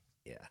awesome.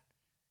 Yeah.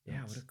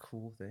 Yeah, what a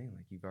cool thing.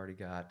 Like you've already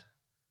got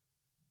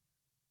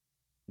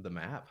the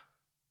map.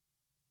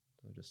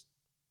 So just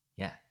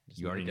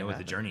you already know what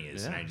the journey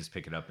is, and Yeah. I just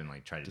pick it up and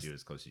like try to do it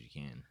as close as you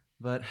can.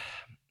 But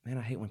man,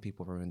 I hate when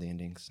people ruin the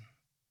endings.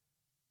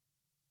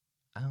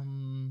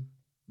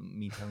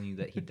 Me telling you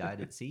that he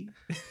died at sea?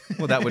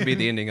 Well, that would be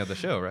the ending of the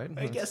show, right?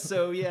 I guess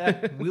so,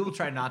 yeah. We will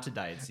try not to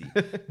die at sea.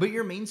 But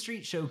your Main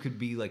Street show could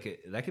be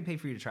like that could pay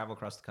for you to travel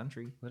across the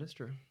country. That is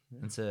true. Yeah.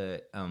 It's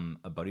a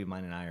buddy of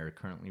mine and I are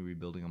currently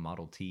rebuilding a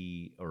Model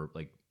T, or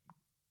like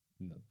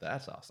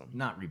That's awesome.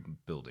 not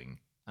rebuilding,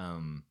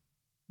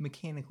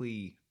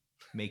 mechanically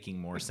making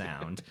more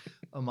sound,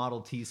 a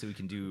Model T so we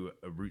can do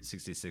a Route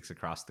 66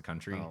 across the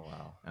country. Oh,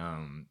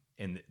 wow.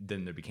 And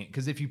then there became,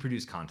 because if you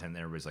produce content,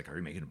 then everybody's like, are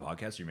you making a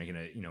podcast? Are you making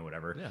a,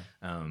 whatever. Yeah.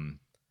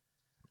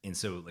 And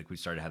so like we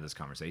started to have this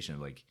conversation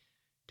of like,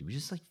 do we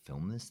just like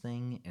film this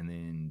thing and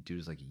then do it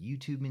as like a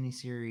YouTube mini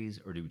series,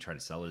 or do we try to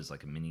sell it as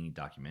like a mini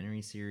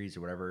documentary series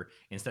or whatever?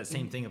 And it's that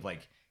same thing of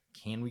like,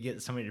 can we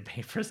get somebody to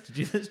pay for us to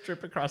do this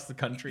trip across the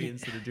country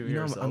instead of doing it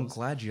ourselves? I'm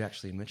glad you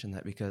actually mentioned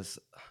that, because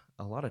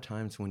a lot of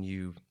times when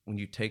you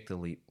take the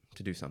leap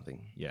to do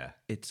something,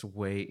 it's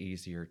way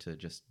easier to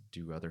just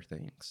do other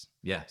things.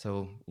 Yeah.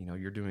 So,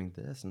 you're doing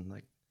this and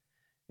like,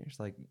 it's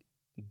like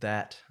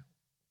that.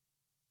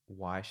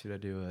 Why should I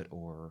do it?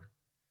 Or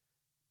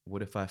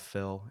what if I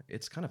fail?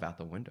 It's kind of out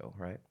the window,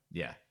 right?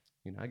 Yeah.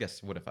 I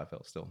guess what if I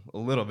fail still a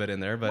little bit in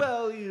there, but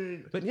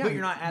but you're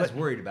not as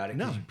worried about it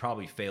because No. you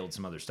probably failed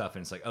some other stuff,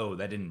 and it's like, oh,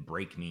 that didn't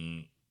break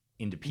me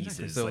into pieces.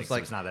 Exactly. So So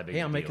it's not that big.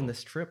 hey, of a I'm making deal.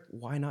 this trip.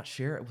 Why not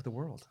share it with the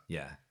world?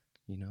 Yeah.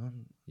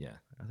 And Yeah.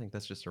 I think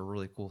that's just a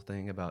really cool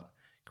thing about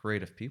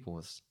creative people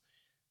is,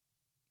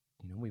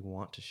 we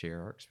want to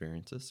share our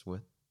experiences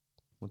with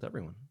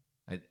everyone.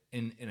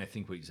 And I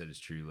think what you said is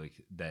true.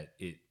 Like that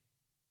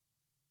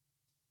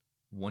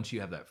once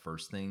you have that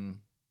first thing,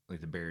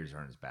 like the barriers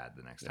aren't as bad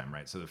the next time,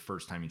 right? So the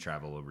first time you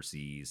travel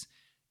overseas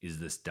is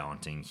this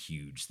daunting,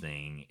 huge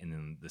thing. And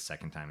then the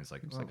second time is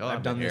like, like,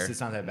 I've done this. here.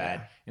 It's not that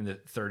bad. Yeah. And the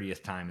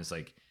 30th time is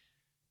like,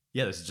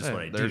 yeah, this is just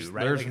what I there's, do,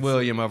 right? There's Like, it's-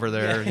 William over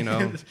there,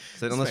 Yeah.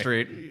 sitting on the Right.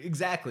 street.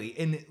 Exactly.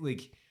 And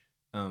like,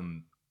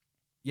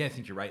 yeah, I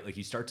think you're right. Like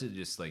you start to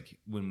just like,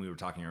 when we were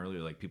talking earlier,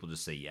 like people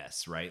just say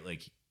yes, right?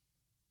 Like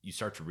you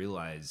start to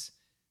realize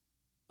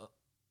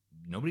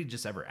nobody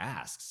just ever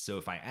asks. So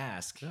if I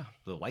ask,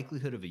 the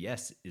likelihood of a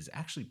yes is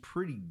actually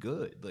pretty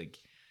good. Like,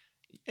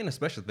 And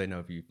especially if they know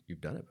if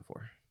you've done it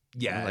before.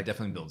 yeah, like,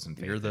 definitely build some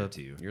faith You're there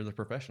too. the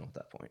professional at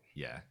that point.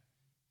 Yeah.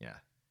 Yeah.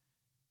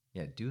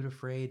 Yeah, do it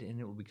afraid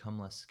and it will become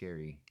less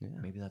scary. Yeah.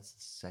 Maybe that's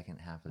the second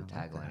half of the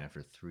I like tagline that.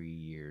 after 3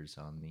 years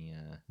on the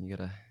You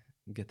gotta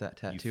get that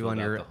tattoo filled on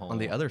out your the on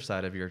the whole- other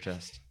side of your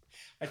chest.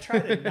 I try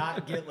to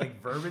not get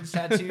like verbiage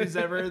tattoos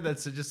ever.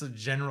 That's just a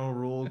general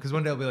rule. Because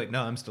one day I'll be like,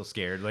 no, I'm still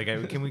scared. Like,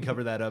 can we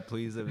cover that up,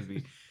 please? That would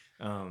be.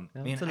 Man,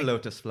 It's a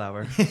lotus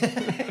flower.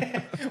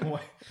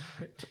 What?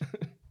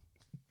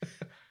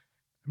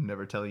 I'm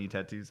never telling you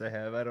tattoos I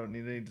have. I don't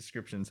need any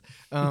descriptions.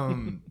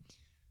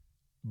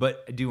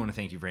 But I do want to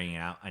thank you for hanging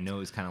out. I know it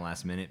was kind of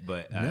last minute,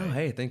 but No,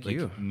 hey, thank like,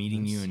 you.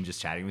 Meeting you and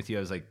just chatting with you, I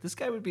was like, this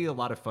guy would be a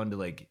lot of fun to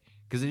like,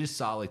 because I just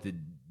saw like the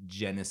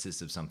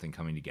genesis of something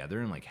coming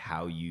together and like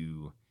how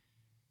you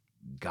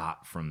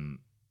got from,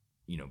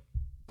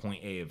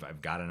 point A of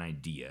I've got an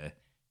idea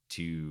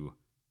to,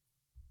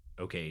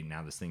 okay,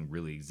 now this thing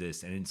really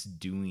exists and it's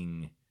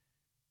doing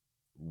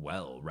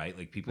well, right?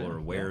 Like people are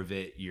aware of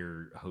it.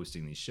 You're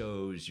hosting these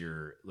shows.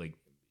 You're like,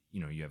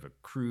 you have a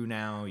crew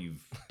now.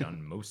 You've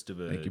done most of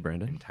Thank you,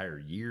 Brandon. entire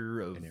year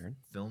of And Aaron.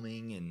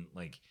 filming, and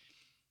like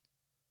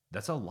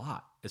that's a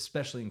lot,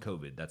 especially in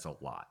COVID. That's a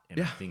lot,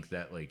 and I think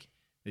that like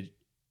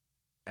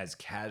as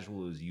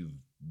casual as you've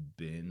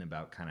been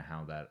about kind of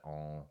how that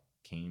all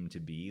came to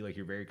be, like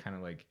you're very kind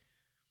of like,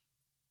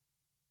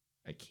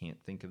 I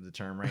can't think of the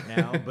term right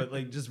now, but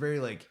like just very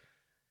like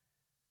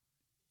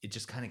it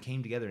just kind of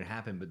came together and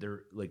happened, but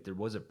there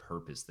was a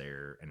purpose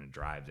there and a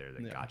drive there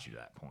that got you to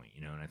that point,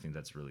 and I think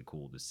that's really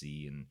cool to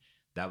see. And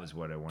that was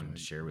what I wanted to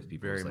share with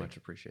people. Very like, much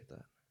appreciate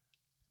that.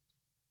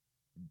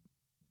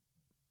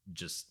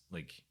 Just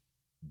like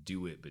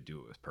do it, but do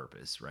it with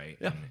purpose, right?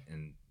 Yeah.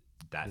 And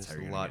that's It's how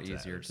you're a lot gonna get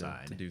easier to, the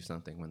other to side. do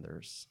something when there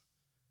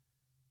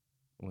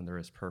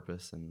is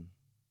purpose and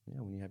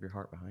when you have your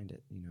heart behind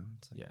it,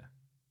 it's like, Yeah.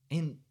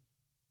 And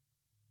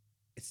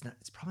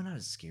it's probably not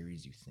as scary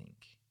as you think,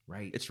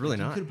 right? It's really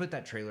You not. could have put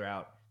that trailer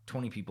out,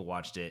 20 people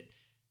watched it.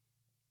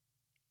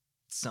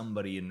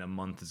 Somebody in a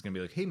month is gonna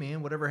be like, "Hey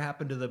man, whatever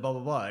happened to the blah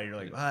blah blah?" And you're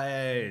like,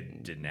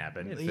 "It didn't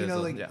happen." It Like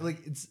fizzled,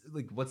 like it's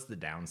like, what's the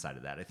downside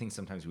of that? I think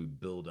sometimes we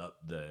build up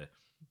the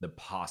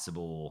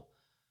possible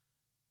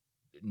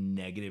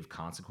negative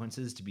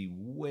consequences to be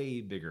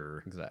way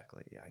bigger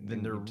exactly. Yeah.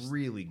 than they're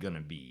really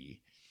gonna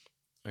be.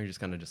 Or you're just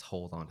gonna just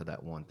hold on to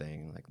that one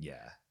thing, like,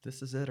 Yeah.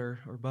 this is it or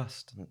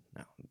bust.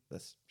 No,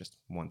 that's just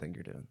one thing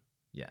you're doing.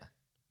 Yeah.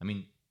 I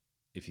mean,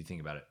 if you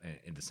think about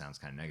it, and this sounds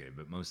kind of negative,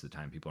 but most of the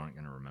time people aren't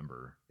going to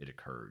remember it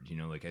occurred.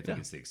 Like I think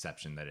it's the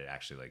exception that it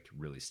actually like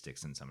really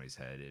sticks in somebody's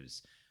head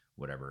is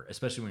whatever,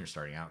 especially when you're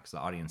starting out, because the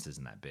audience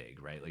isn't that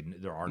big, right? Like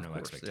there are no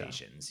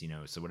expectations,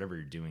 so whatever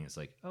you're doing, it's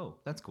like, oh,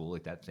 that's cool.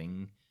 Like that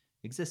thing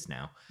exists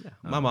now. Yeah.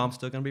 My mom's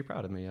still gonna be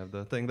proud of me of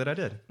the thing that I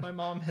did. My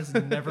mom has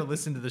never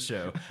listened to the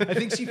show. I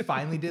think she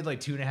finally did like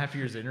 2.5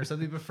 years in or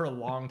something, but for a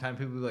long time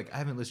people would be like, I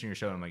haven't listened to your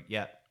show. And I'm like,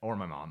 yeah, or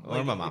my mom.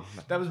 Or my mom.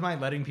 That was my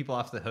letting people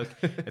off the hook.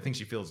 I think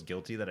she feels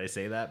guilty that I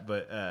say that,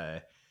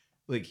 but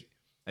like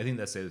I think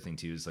that's the other thing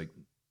too, is like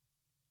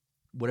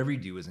whatever you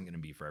do isn't going to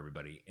be for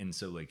everybody. And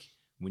so like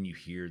when you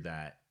hear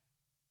that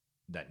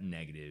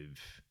negative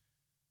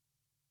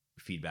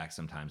feedback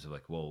sometimes of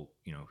like, well,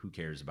 who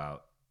cares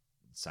about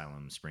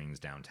Siloam Springs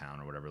downtown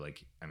or whatever,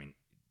 like, I mean,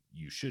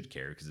 you should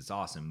care because it's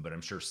awesome, but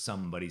I'm sure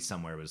somebody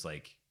somewhere was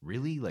like,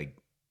 really, like,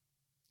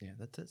 yeah,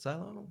 that's it,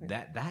 Siloam.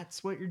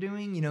 That's what you're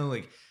doing,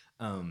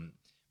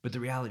 but the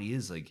reality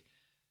is like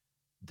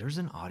there's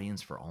an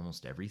audience for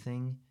almost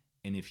everything,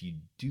 and if you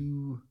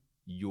do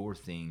your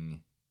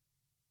thing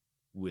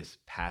with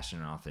passion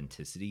and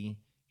authenticity,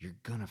 you're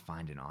gonna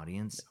find an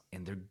audience,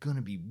 and they're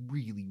gonna be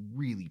really,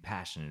 really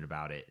passionate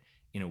about it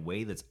in a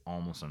way that's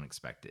almost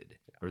unexpected,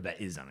 or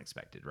that is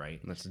unexpected, right?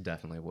 And that's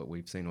definitely what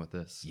we've seen with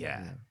this.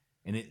 Yeah.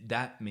 And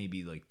that may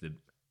be like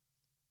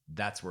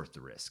that's worth the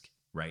risk,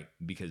 right?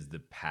 Because the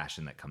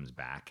passion that comes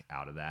back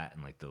out of that,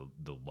 and like the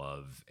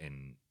love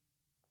and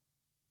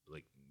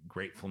like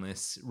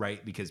gratefulness,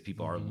 right? Because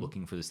people are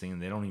looking for this thing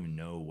and they don't even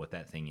know what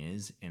that thing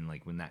is. And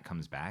like when that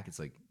comes back, it's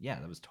like, yeah,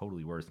 that was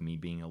totally worth me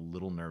being a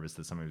little nervous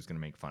that somebody was going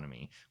to make fun of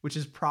me, which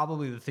is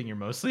probably the thing you're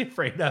mostly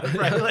afraid of,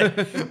 right?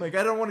 like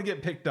I don't want to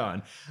get picked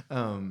on.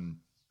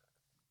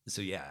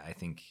 So yeah, I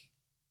think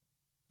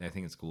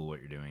it's cool what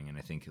you're doing. And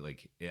I think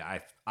like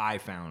I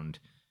found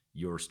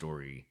your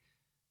story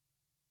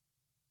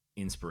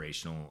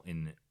inspirational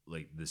in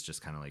like this,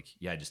 just kind of like,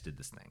 yeah, I just did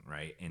this thing,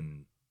 right?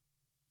 And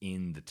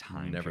in the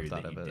time Never period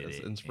thought that of you it did as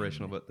it,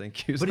 inspirational, and, but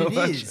thank you but so it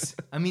much. is.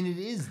 I mean, it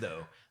is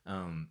though.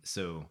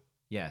 So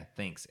yeah,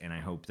 thanks. And I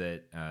hope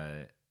that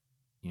the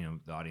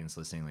audience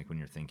listening, like when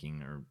you're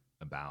thinking or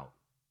about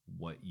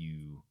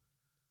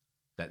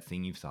that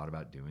thing you've thought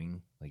about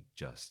doing, like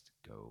just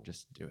do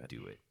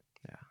it.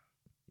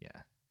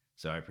 Yeah.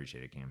 So I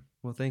appreciate it, Cam.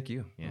 Well, thank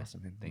you. Yeah.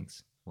 Awesome, man.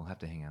 Thanks. We'll have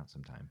to hang out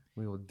sometime.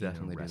 We will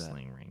definitely do that.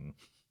 Wrestling ring.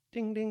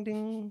 Ding, ding,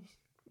 ding.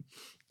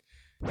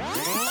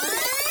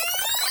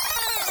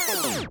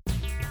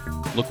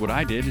 Look What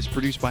I Did is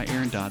produced by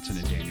Aaron Dotson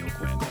and Daniel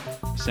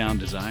Quinn. Sound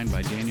designed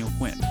by Daniel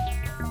Quinn.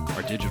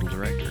 Our digital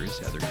director is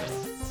Heather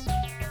Hill.